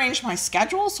rearranged my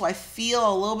schedule so I feel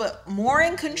a little bit more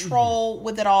in control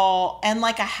with it all, and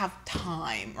like I have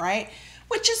time, right?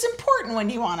 Which is important when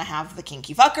you want to have the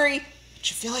kinky fuckery,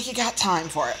 but you feel like you got time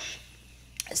for it.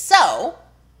 So,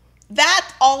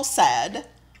 that all said,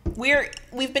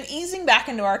 we've been easing back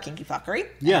into our kinky fuckery,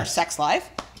 our sex life,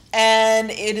 and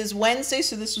it is Wednesday,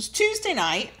 so this was Tuesday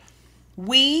night.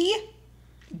 We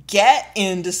get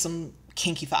into some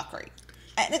kinky fuckery.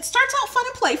 And it starts out fun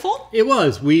and playful. It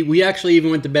was. We actually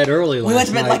even went to bed early last night. We went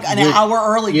to bed like an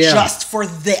hour early just for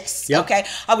this. Yep. Okay.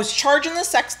 I was charging the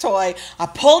sex toy. I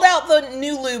pulled out the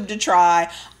new lube to try.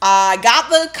 I got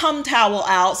the cum towel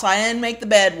out so I didn't make the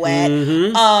bed wet.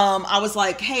 I was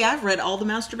like, hey, I've read all the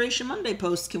Masturbation Monday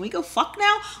posts. Can we go fuck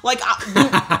now? Like,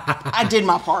 I did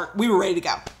my part. We were ready to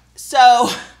go. So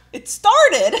it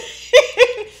started.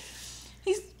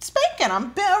 He's spanking. I'm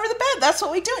bent over the bed. That's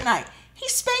what we do at night. He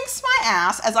spanks my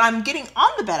ass as I'm getting on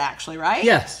the bed, actually, right?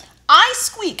 Yes. I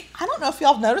squeak. I don't know if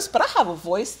y'all have noticed, but I have a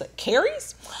voice that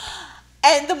carries.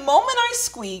 And the moment I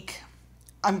squeak,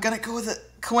 I'm going to go with a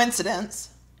coincidence.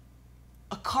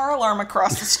 A car alarm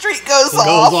across the street goes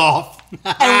off.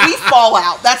 And we fall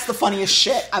out. That's the funniest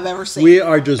shit I've ever seen. We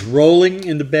are just rolling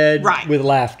in the bed with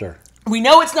laughter. We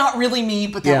know it's not really me,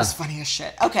 but that was funny as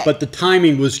shit. Okay. But the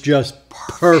timing was just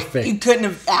perfect. You couldn't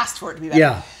have asked for it to be better.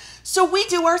 Yeah. So we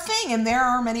do our thing, and there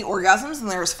are many orgasms, and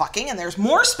there's fucking, and there's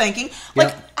more spanking.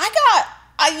 Like,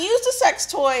 I used a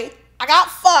sex toy, I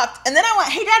got fucked, and then I went,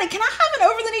 hey, Daddy, can I have an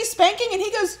over-the-knee spanking? And he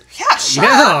goes, yeah, sure.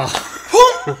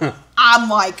 Yeah. I'm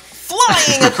like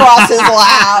flying across his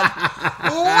lap,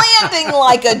 landing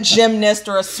like a gymnast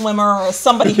or a swimmer or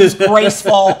somebody who's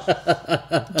graceful,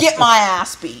 get my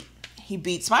ass beat. He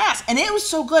beats my ass. And it was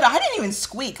so good. I didn't even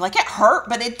squeak. Like, it hurt,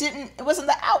 but it wasn't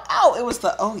the ow, ow. It was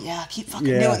the, oh, yeah, keep fucking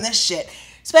doing this shit.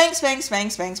 Spank, spank,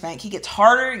 spank, spank, spank. He gets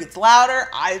harder. He gets louder.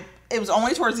 It was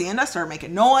only towards the end I started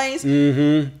making noise.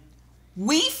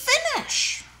 We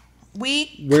finish.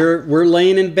 We're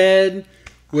laying in bed.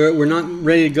 We're not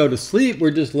ready to go to sleep.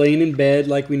 We're just laying in bed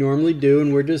like we normally do.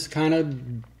 And we're just kind of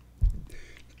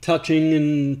touching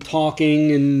and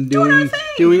talking and doing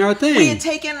our thing. We had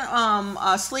taken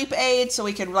a sleep aid so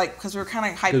we could, like, because we were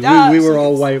kind of hyped up. We were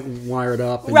all wired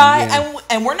up. And,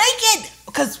 and we're naked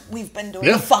because we've been doing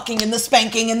the fucking and the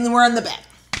spanking, and we're in the bed.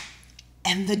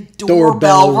 And the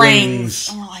doorbell rings.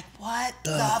 And we're like, what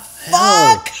the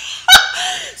fuck?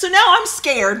 So now I'm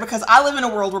scared because I live in a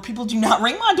world where people do not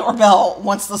ring my doorbell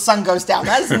once the sun goes down.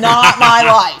 That is not my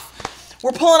life.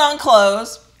 We're pulling on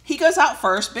clothes. He goes out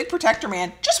first, big protector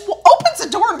man, just opens the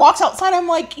door and walks outside. I'm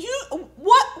like,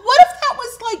 what if that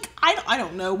was like, I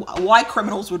don't know why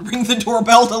criminals would ring the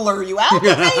doorbell to lure you out,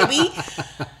 but maybe.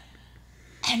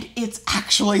 And it's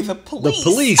actually the police.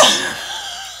 The police.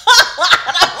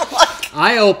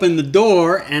 I open the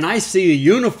door and I see a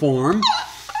uniform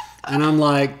and I'm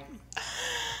like,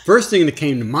 first thing that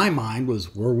came to my mind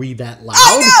was, were we that loud?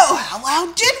 I know. How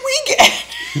loud did we get?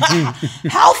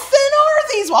 How thin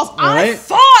are these walls? Right?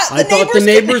 I thought the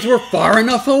neighbors were far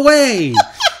enough away.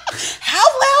 How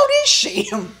loud is she?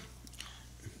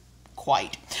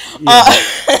 Quite. Yeah.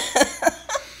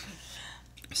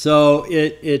 So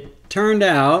it turned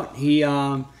out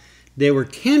they were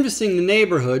canvassing the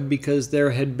neighborhood because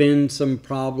there had been some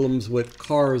problems with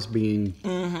cars being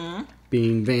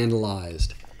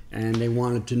vandalized. And they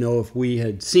wanted to know if we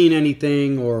had seen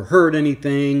anything or heard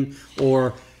anything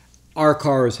or our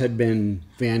cars had been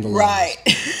vandalized. Right.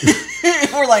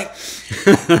 We're like,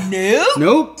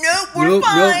 nope. We're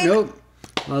fine. Nope.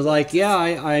 I was like, yeah,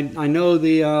 I know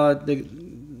the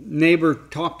neighbor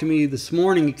talked to me this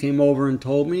morning. He came over and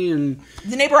told me. And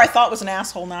the neighbor I thought was an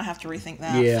asshole. Now I have to rethink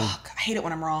that. Yeah. Fuck, I hate it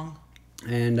when I'm wrong.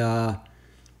 And,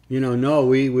 no,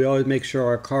 we always make sure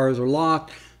our cars are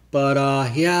locked. But,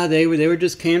 they were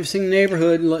just canvassing the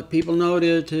neighborhood and let people know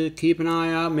to keep an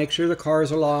eye out, make sure the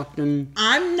cars are locked. And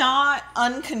I'm not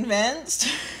unconvinced,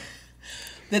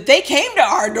 that they came to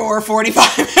our door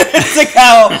 45 minutes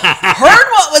ago, heard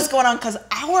what was going on, because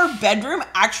our bedroom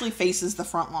actually faces the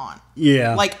front lawn.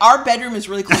 Yeah. Like, our bedroom is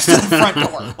really close to the front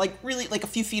door. Like, really, like a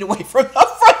few feet away from the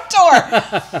front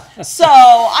door. So,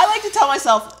 I like to tell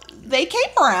myself, they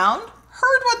came around,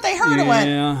 heard what they heard, and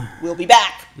went, we'll be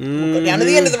back. We'll go down to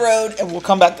the end of the road, and we'll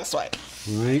come back this way.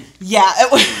 Right. Yeah,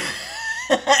 it was...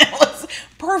 it was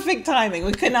perfect timing.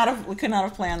 We could not have planned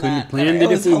that. Couldn't have planned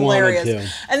it if we wanted to.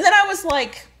 And then I was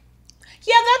like,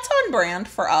 yeah, that's on brand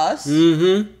for us.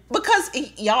 Mm-hmm. Because,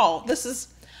 y'all,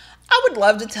 I would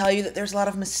love to tell you that there's a lot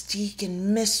of mystique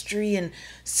and mystery and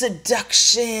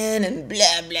seduction and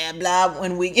blah, blah, blah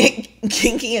when we get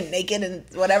kinky and naked and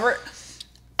whatever.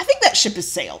 I think that ship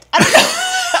has sailed. I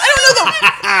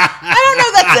don't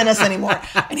know that's in us anymore.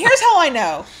 And here's how I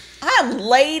know. I am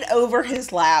laid over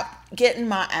his lap, getting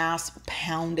my ass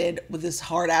pounded with this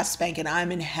hard ass spanking.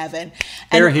 I'm in heaven.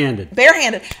 Barehanded.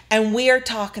 And we are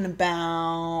talking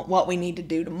about what we need to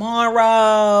do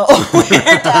tomorrow.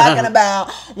 We're talking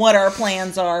about what our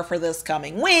plans are for this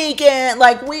coming weekend.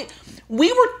 Like, we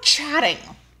were chatting.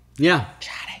 Yeah.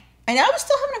 And I was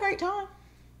still having a great time.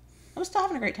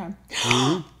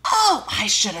 Mm-hmm. Oh, I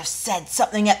should have said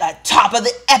something at the top of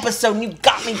the episode and you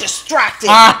got me distracted.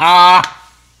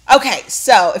 Okay,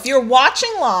 so if you're watching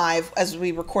live as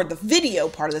we record the video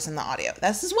part of this in the audio,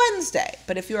 this is Wednesday.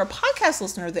 But if you're a podcast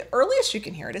listener, the earliest you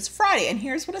can hear it is Friday. And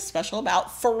here's what is special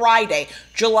about Friday,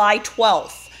 July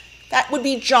 12th. That would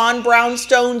be John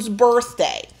Brownstone's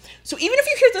birthday. So even if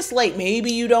you hear this late,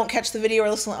 maybe you don't catch the video or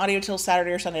listen to the audio till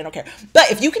Saturday or Sunday, I don't care.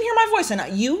 But if you can hear my voice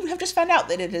and you have just found out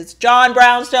that it is John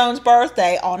Brownstone's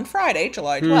birthday on Friday,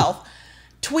 July 12th,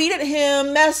 tweet at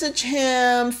him, message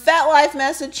him, FetLife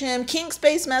message him, Kink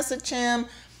Space message him,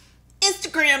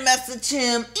 Instagram message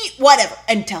him, whatever,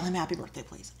 and tell him happy birthday,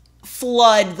 please.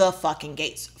 Flood the fucking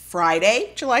gates.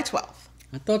 Friday, July 12th.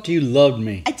 I thought you loved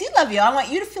me. I do love you. I want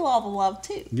you to feel all the love,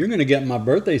 too. You're going to get my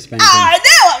birthday spanking. I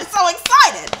know. I'm so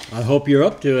excited. I hope you're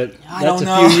up to it. That's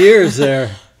a few years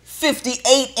there.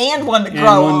 58 and one to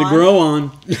grow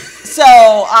on. So,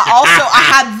 I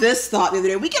had this thought the other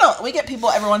day. We get people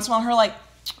every once in a while who are like,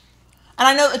 and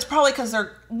I know it's probably because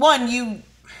they're, I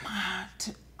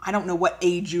don't know what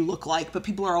age you look like, but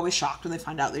people are always shocked when they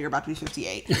find out that you're about to be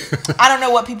 58. I don't know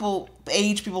what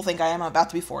age people think I am. I'm about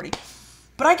to be 40.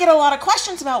 But I get a lot of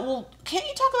questions about, well, can't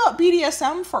you talk about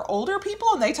BDSM for older people?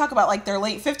 And they talk about like their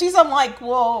late 50s. I'm like,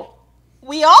 well,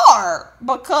 we are,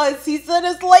 because he's in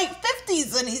his late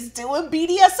 50s and he's doing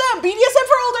BDSM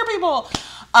for older people.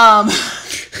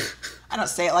 I don't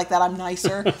say it like that. I'm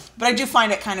nicer. But I do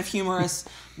find it kind of humorous.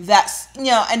 That's,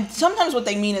 and sometimes what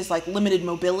they mean is like limited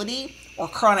mobility or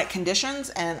chronic conditions.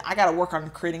 And I got to work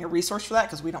on creating a resource for that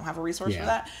because we don't have a resource for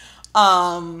that.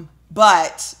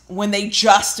 But when they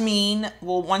just mean,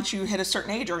 well, once you hit a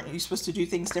certain age, aren't you supposed to do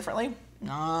things differently?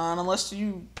 Not unless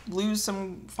you lose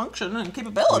some function and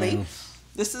capability. Yeah.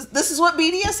 This is what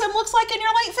BDSM looks like in your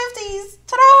late 50s.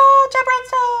 Ta-da! John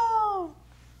Brownstone!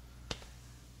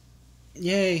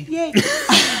 Yay.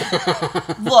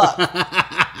 Look,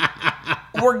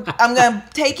 I'm going to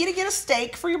take you to get a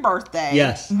steak for your birthday.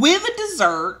 Yes. With a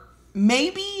dessert.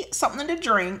 Maybe something to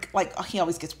drink, like he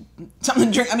always gets something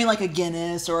to drink. I mean, like a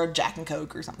Guinness or a Jack and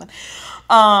Coke or something,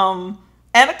 and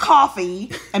a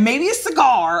coffee, and maybe a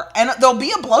cigar, and there'll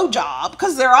be a blowjob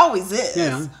because there always is.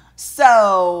 Yeah.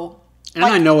 So, and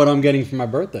I know what I'm getting for my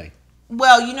birthday.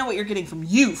 Well, you know what you're getting from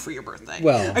you for your birthday.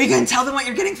 Well, are you going to tell them what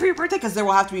you're getting for your birthday? Because there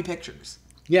will have to be pictures.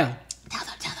 Yeah. Tell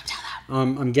them.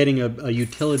 I'm getting a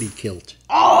utility kilt.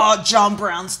 Oh, John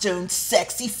Brownstone's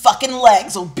sexy fucking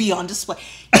legs will be on display.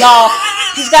 Y'all,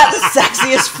 he's got the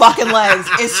sexiest fucking legs.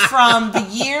 It's from the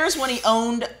years when he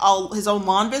owned his own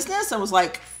lawn business and was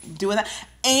like doing that.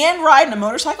 And riding a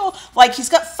motorcycle. Like, he's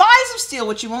got thighs of steel,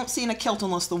 which you won't see in a kilt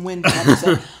unless the wind catches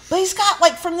it. But he's got,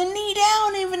 like, from the knee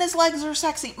down, even his legs are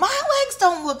sexy. My legs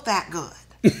don't look that good.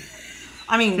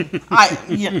 I mean,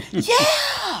 yeah.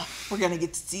 We're going to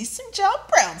get to see some John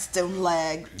Brownstone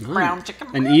legs. Brown chicken.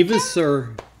 And Eva's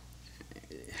sir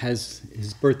has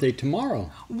his birthday tomorrow.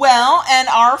 Well, and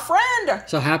our friend.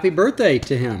 So happy birthday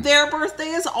to him. Their birthday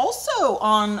is also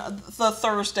on the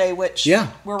Thursday, which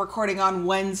we're recording on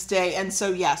Wednesday. And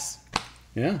so, yes.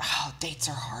 Yeah. Oh, dates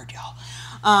are hard, y'all.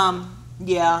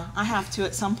 Yeah, I have to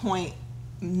at some point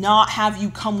not have you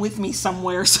come with me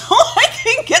somewhere so I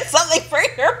can get something for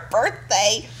your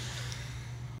birthday.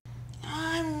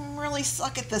 Really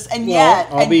suck at this, and yet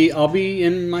I'll be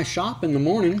in my shop in the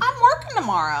morning. I'm working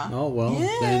tomorrow. Oh well,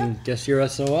 then guess you're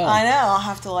SOL. I know. I'll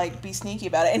have to like be sneaky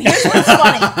about it. And here's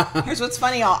what's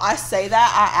funny. Y'all. I say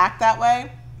that, I act that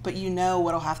way, but you know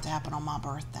what'll have to happen on my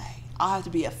birthday. I'll have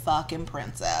to be a fucking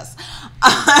princess.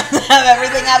 I have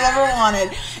everything I've ever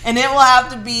wanted. And it will have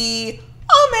to be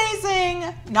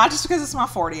amazing. Not just because it's my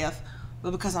 40th, but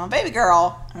because I'm a baby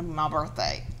girl and it's my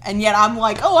birthday. And yet I'm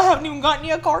like, oh, I haven't even gotten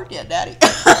you a card yet, Daddy.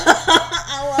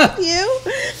 I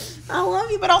love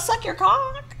you, but I'll suck your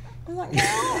cock. I'm like, no.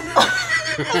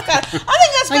 I think that's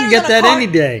better I can get that any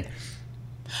day.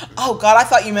 Oh, God, I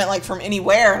thought you meant like from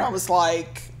anywhere. And I was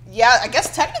like, yeah, I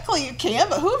guess technically you can,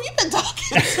 but who have you been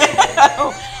talking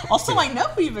to? Also, I know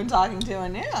who you've been talking to,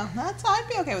 and yeah, I'd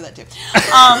be okay with that too.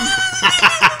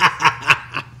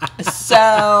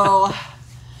 So,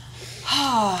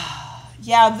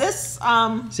 yeah, this...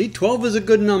 See, 12 is a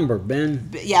good number, Ben.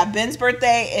 Yeah, Ben's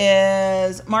birthday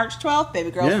is March 12th.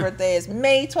 Baby girl's birthday is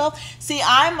May 12th. See,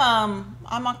 I'm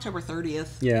October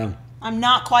 30th. Yeah. I'm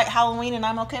not quite Halloween, and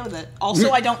I'm okay with it.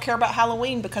 Also, I don't care about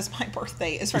Halloween because my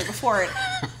birthday is right before it.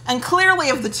 And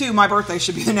clearly, of the two, my birthday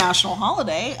should be the national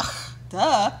holiday.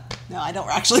 Duh. No, I don't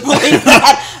actually believe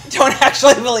that. Don't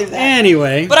actually believe that.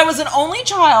 Anyway. But I was an only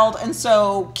child, and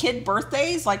so kid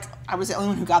birthdays, like, I was the only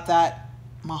one who got that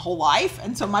my whole life.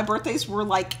 And so my birthdays were,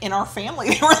 like, in our family.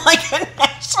 They were, like, a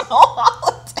national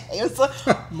holiday. It was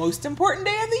the most important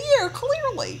day of the year,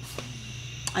 clearly.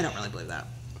 I don't really believe that.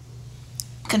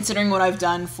 Considering what I've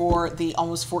done for the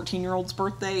almost 14-year-old's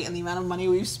birthday and the amount of money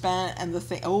we've spent and the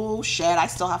thing, oh shit, I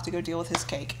still have to go deal with his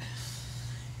cake.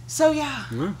 So yeah,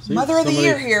 well, see, Mother of the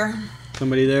Year here.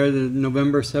 Somebody there, the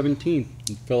November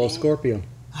 17th, fellow Scorpio.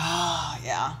 Ah,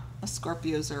 yeah. The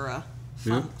Scorpios are a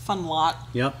fun lot.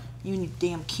 Yep. You and your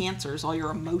damn cancers, all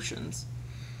your emotions.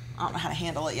 I don't know how to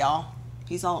handle it, y'all.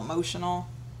 He's all emotional.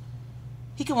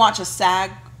 He can watch a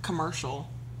SAG commercial.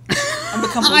 And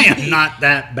become I am not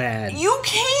that bad. You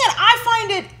can. I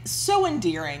find it so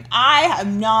endearing. I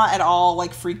am not at all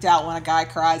like freaked out when a guy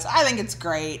cries. I think it's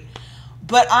great.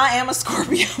 But I am a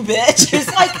Scorpio bitch.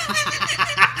 It's like,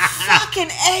 fucking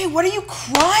A, what are you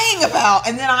crying about?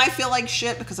 And then I feel like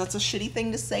shit because that's a shitty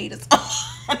thing to say to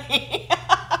somebody.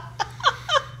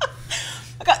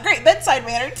 I got great bedside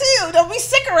manner too. Don't be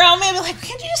sick around me. I'll be like,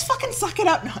 can't you just fucking suck it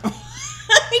up? No.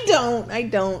 I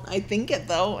don't. I think it,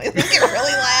 though. I think it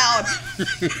really loud.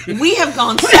 We have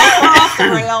gone so far off the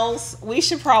rails. We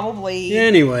should probably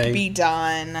be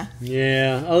done.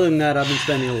 Yeah. Other than that, I've been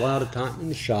spending a lot of time in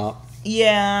the shop.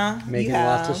 Yeah. Making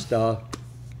lots of stuff.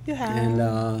 You have. And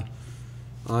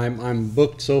I'm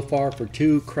booked so far for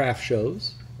 2 craft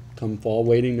shows. Come fall,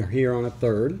 waiting to hear on a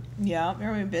 3rd. Yeah,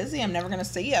 you're really busy. I'm never going to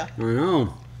see you. I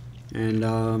know. And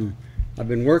I've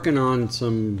been working on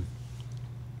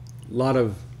a lot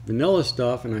of vanilla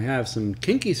stuff, and I have some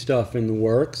kinky stuff in the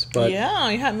works. But yeah,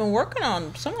 you haven't been working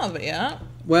on some of it yet.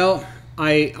 Well,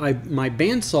 my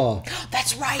bandsaw.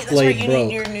 That's right. That's right. You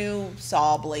need your new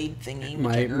saw blade thingy.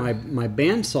 My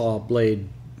bandsaw blade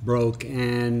broke,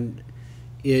 and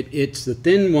it's the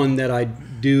thin one that I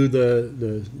do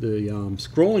the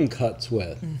scrolling cuts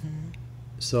with. Mm-hmm.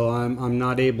 So I'm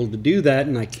not able to do that,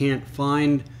 and I can't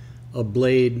find a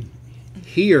blade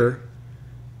here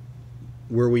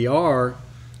where we are,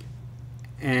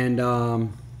 and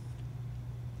I'm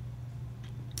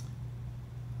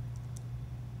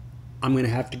going to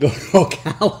have to go to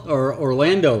Ocala or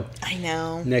Orlando. I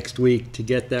know. Next week to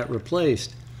get that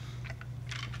replaced.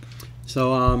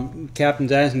 So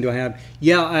Captain's asking, do I have?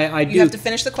 Yeah, I do. You have to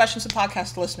finish the question so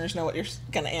podcast listeners know what you're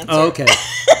going to answer. Oh, okay.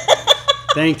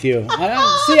 Thank you.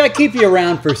 I keep you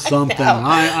around for something.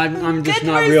 I'm just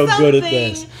not real good at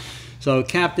this. So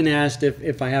Captain asked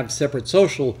if I have separate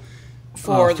social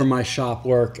for my shop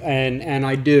work, and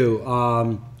I do.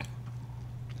 I'm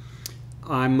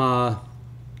on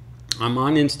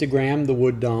Instagram, the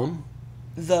Wood Dom.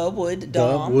 The Wood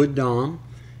Dom. The Wood Dom.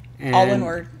 And, all one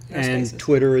word. No and spaces.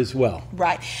 Twitter as well.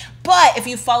 Right. But if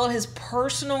you follow his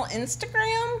personal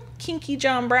Instagram, Kinky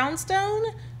John Brownstone,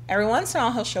 every once in a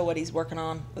while he'll show what he's working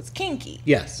on that's kinky.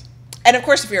 Yes. And of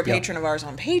course, if you're a patron of ours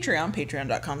on Patreon,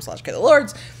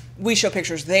 patreon.com/KaylaLords, we show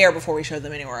pictures there before we show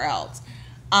them anywhere else.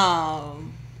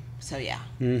 So yeah.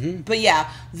 Mm-hmm. But yeah,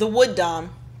 the Wood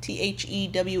Dom,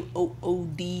 TheWooddom,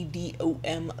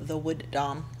 the Wood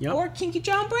Dom, or Kinky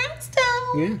John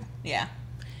Brownstone. Yeah.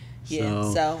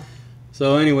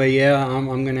 So anyway, yeah,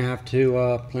 I'm gonna have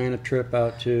to plan a trip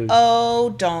out to.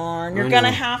 Oh darn! You're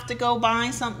gonna have to go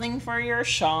buy something for your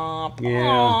shop. Yeah.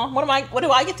 Aww. What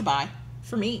do I get to buy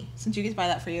for me? Since you get to buy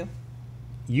that for you.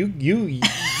 You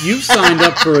signed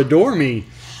up for Adore Me.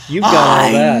 You've got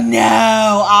all that. I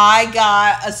know. I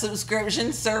got a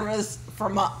subscription service for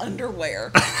my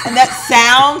underwear. And that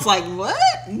sounds like,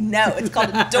 what? No, it's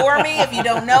called Adore Me. If you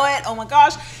don't know it, oh my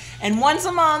gosh. And once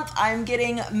a month, I'm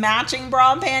getting matching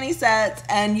bra and panty sets,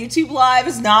 and YouTube Live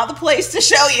is not the place to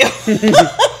show you.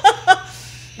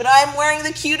 But I'm wearing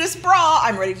the cutest bra.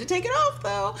 I'm ready to take it off,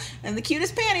 though. And the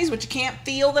cutest panties, which you can't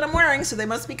feel that I'm wearing, so they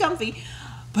must be comfy.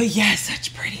 But yes,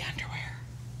 such pretty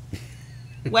underwear.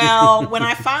 Well, when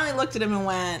I finally looked at him and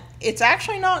went, it's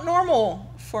actually not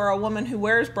normal for a woman who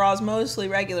wears bras mostly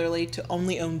regularly to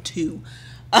only own 2.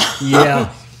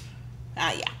 Yeah.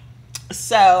 Yeah.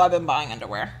 So I've been buying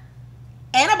underwear.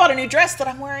 And I bought a new dress that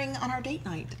I'm wearing on our date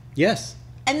night. Yes.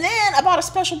 And then I bought a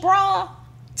special bra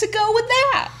to go with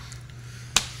that.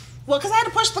 Well, because I had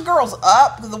to push the girls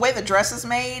up. The way the dress is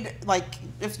made, like,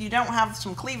 if you don't have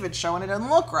some cleavage showing, it doesn't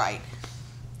look right.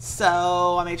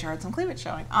 So I made sure I had some cleavage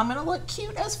showing. I'm going to look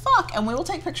cute as fuck. And we will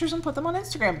take pictures and put them on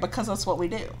Instagram because that's what we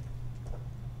do.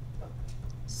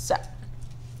 So,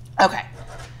 okay.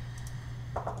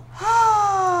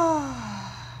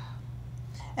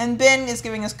 And Ben is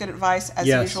giving us good advice as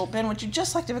usual. Ben, would you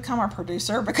just like to become our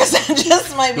producer? Because that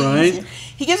just might be easier.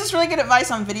 He gives us really good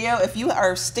advice on video. If you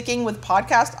are sticking with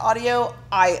podcast audio,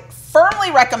 I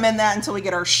firmly recommend that until we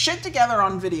get our shit together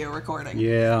on video recording.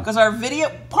 Yeah. Because our video,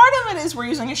 part of it is we're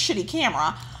using a shitty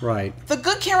camera. Right. The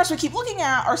good cameras we keep looking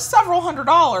at are several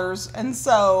 $100s. And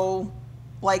so,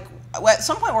 like, at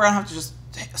some point we're going to have to just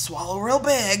swallow real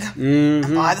big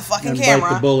and buy the fucking camera.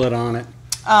 Bite the bullet on it.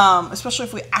 Especially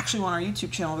if we actually want our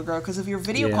YouTube channel to grow, because if your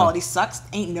video quality sucks,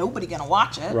 ain't nobody gonna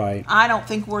watch it. Right. I don't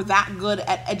think we're that good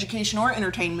at education or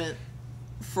entertainment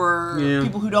for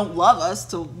people who don't love us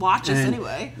to watch us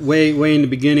anyway. Way in the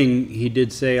beginning, he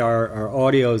did say our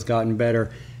audio has gotten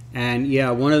better, and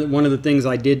one of the things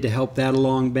I did to help that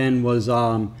along, Ben, was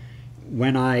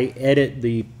when I edit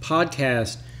the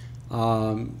podcast,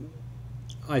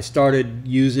 I started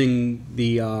using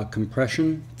the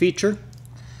compression feature.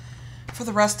 For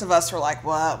the rest of us, we're like,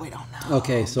 what? We don't know.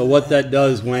 Okay, so what that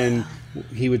does when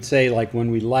he would say, like,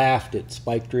 when we laughed, it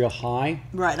spiked real high.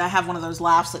 Right, I have one of those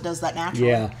laughs that does that naturally.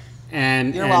 Yeah,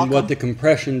 and what the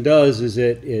compression does is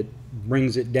it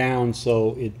brings it down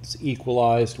so it's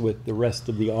equalized with the rest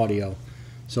of the audio,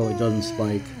 so it doesn't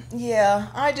spike. Yeah,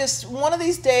 one of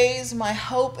these days, my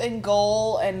hope and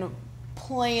goal and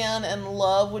plan and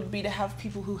love would be to have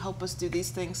people who help us do these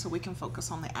things so we can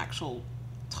focus on the actual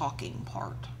talking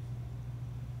part.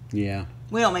 Yeah.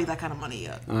 We don't make that kind of money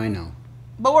yet. I know.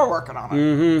 But we're working on it.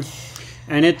 Mm-hmm.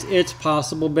 And it's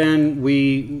possible, Ben.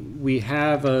 We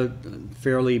have a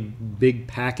fairly big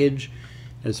package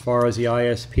as far as the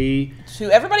ISP. To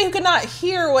everybody who could not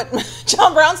hear what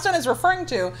John Brownstone is referring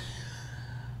to,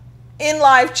 in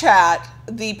live chat,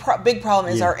 the big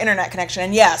problem is our internet connection.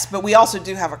 And yes, but we also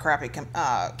do have a crappy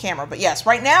camera. But yes,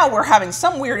 right now we're having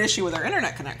some weird issue with our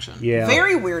internet connection. Yeah.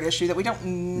 Very weird issue that we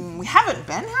haven't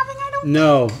been having, I don't think.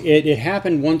 No, it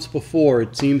happened once before.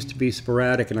 It seems to be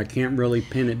sporadic, and I can't really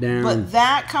pin it down. But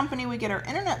that company we get our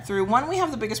internet through, one, we have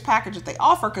the biggest package that they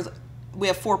offer because we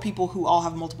have 4 people who all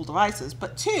have multiple devices.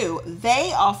 But 2,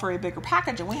 they offer a bigger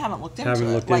package, and we haven't looked into it.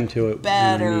 Haven't looked into it.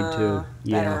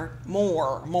 Better,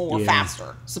 more,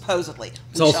 faster, supposedly.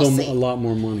 It's also a lot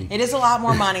more money. It is a lot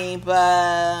more money,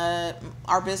 but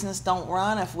our business don't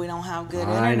run if we don't have good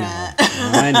internet.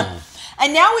 I know.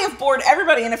 And now we have bored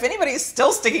everybody, and if anybody is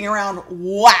still sticking around,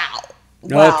 wow.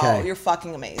 Wow, you're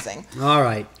fucking amazing. All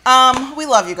right. We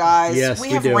love you guys. Yes, we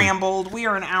have rambled. We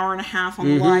are an hour and a half on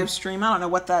the live stream. I don't know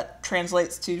what that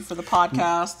translates to for the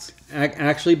podcast.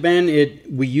 Actually, Ben,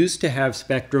 we used to have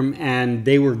Spectrum, and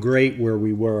they were great where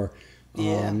we were.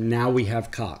 Yeah. Now we have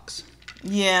Cox.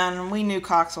 Yeah, and we knew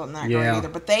Cox wasn't that great either,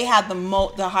 but they had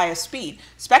the highest speed.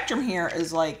 Spectrum here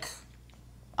is like,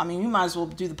 I mean, you might as well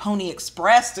do the Pony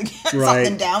Express to get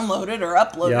something downloaded or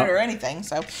uploaded or anything.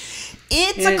 So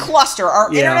it's a cluster.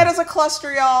 Our internet is a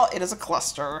cluster, y'all. It is a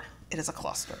cluster. It is a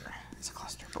cluster. It's a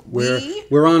cluster. But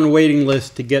we're on a waiting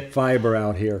list to get fiber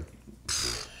out here.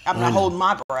 I'm not holding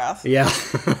my breath. Yeah.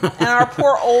 And our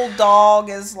poor old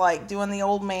dog is like doing the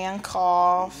old man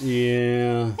cough.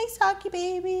 Yeah. Hey, Socky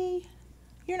baby.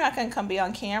 You're not going to come be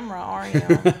on camera, are you?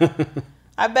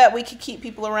 I bet we could keep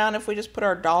people around if we just put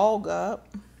our dog up.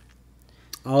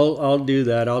 I'll do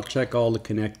that. I'll check all the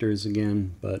connectors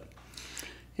again, but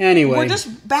anyway. We're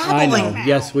just babbling now.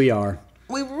 Yes, we are.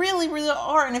 We really, really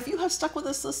are. And if you have stuck with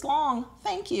us this long,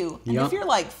 thank you. And if you're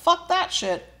like, fuck that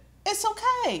shit, it's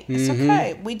okay. It's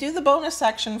okay. We do the bonus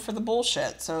section for the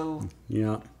bullshit, so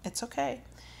it's okay.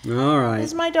 All right.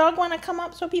 Does my dog want to come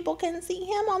up so people can see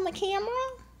him on the camera?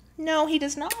 No, he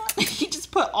does not. He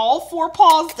just put all 4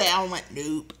 paws down and went,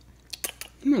 nope.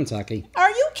 Come on, Saki. Are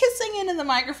you kissing into the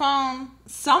microphone?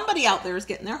 Somebody out there is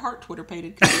getting their heart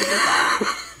Twitter-pated because you did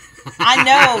that. I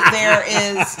know there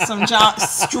is some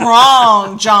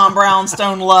strong John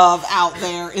Brownstone love out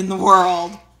there in the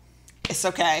world. It's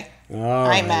okay.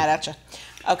 I ain't mad at you.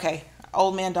 Okay.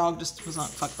 Old man dog just was on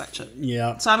fuck that shit.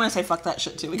 Yeah. So I'm going to say fuck that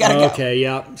shit too. We got to go. Okay,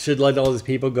 yeah. Should let all these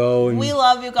people go. And we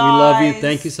love you guys. We love you.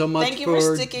 Thank you so much. Thank you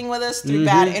for sticking with us through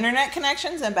bad internet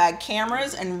connections and bad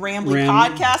cameras and rambling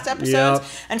podcast episodes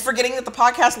and forgetting that the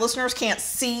podcast listeners can't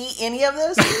see any of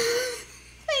this.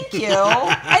 Thank you.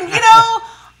 And you know,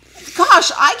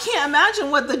 gosh, I can't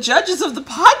imagine what the judges of the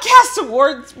podcast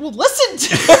awards will listen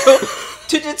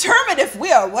to determine if we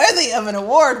are worthy of an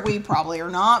award. We probably are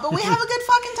not, but we have a good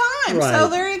fucking time. Right. So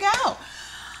there you go.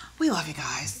 We love you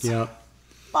guys. Yep.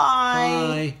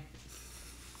 Bye. Bye.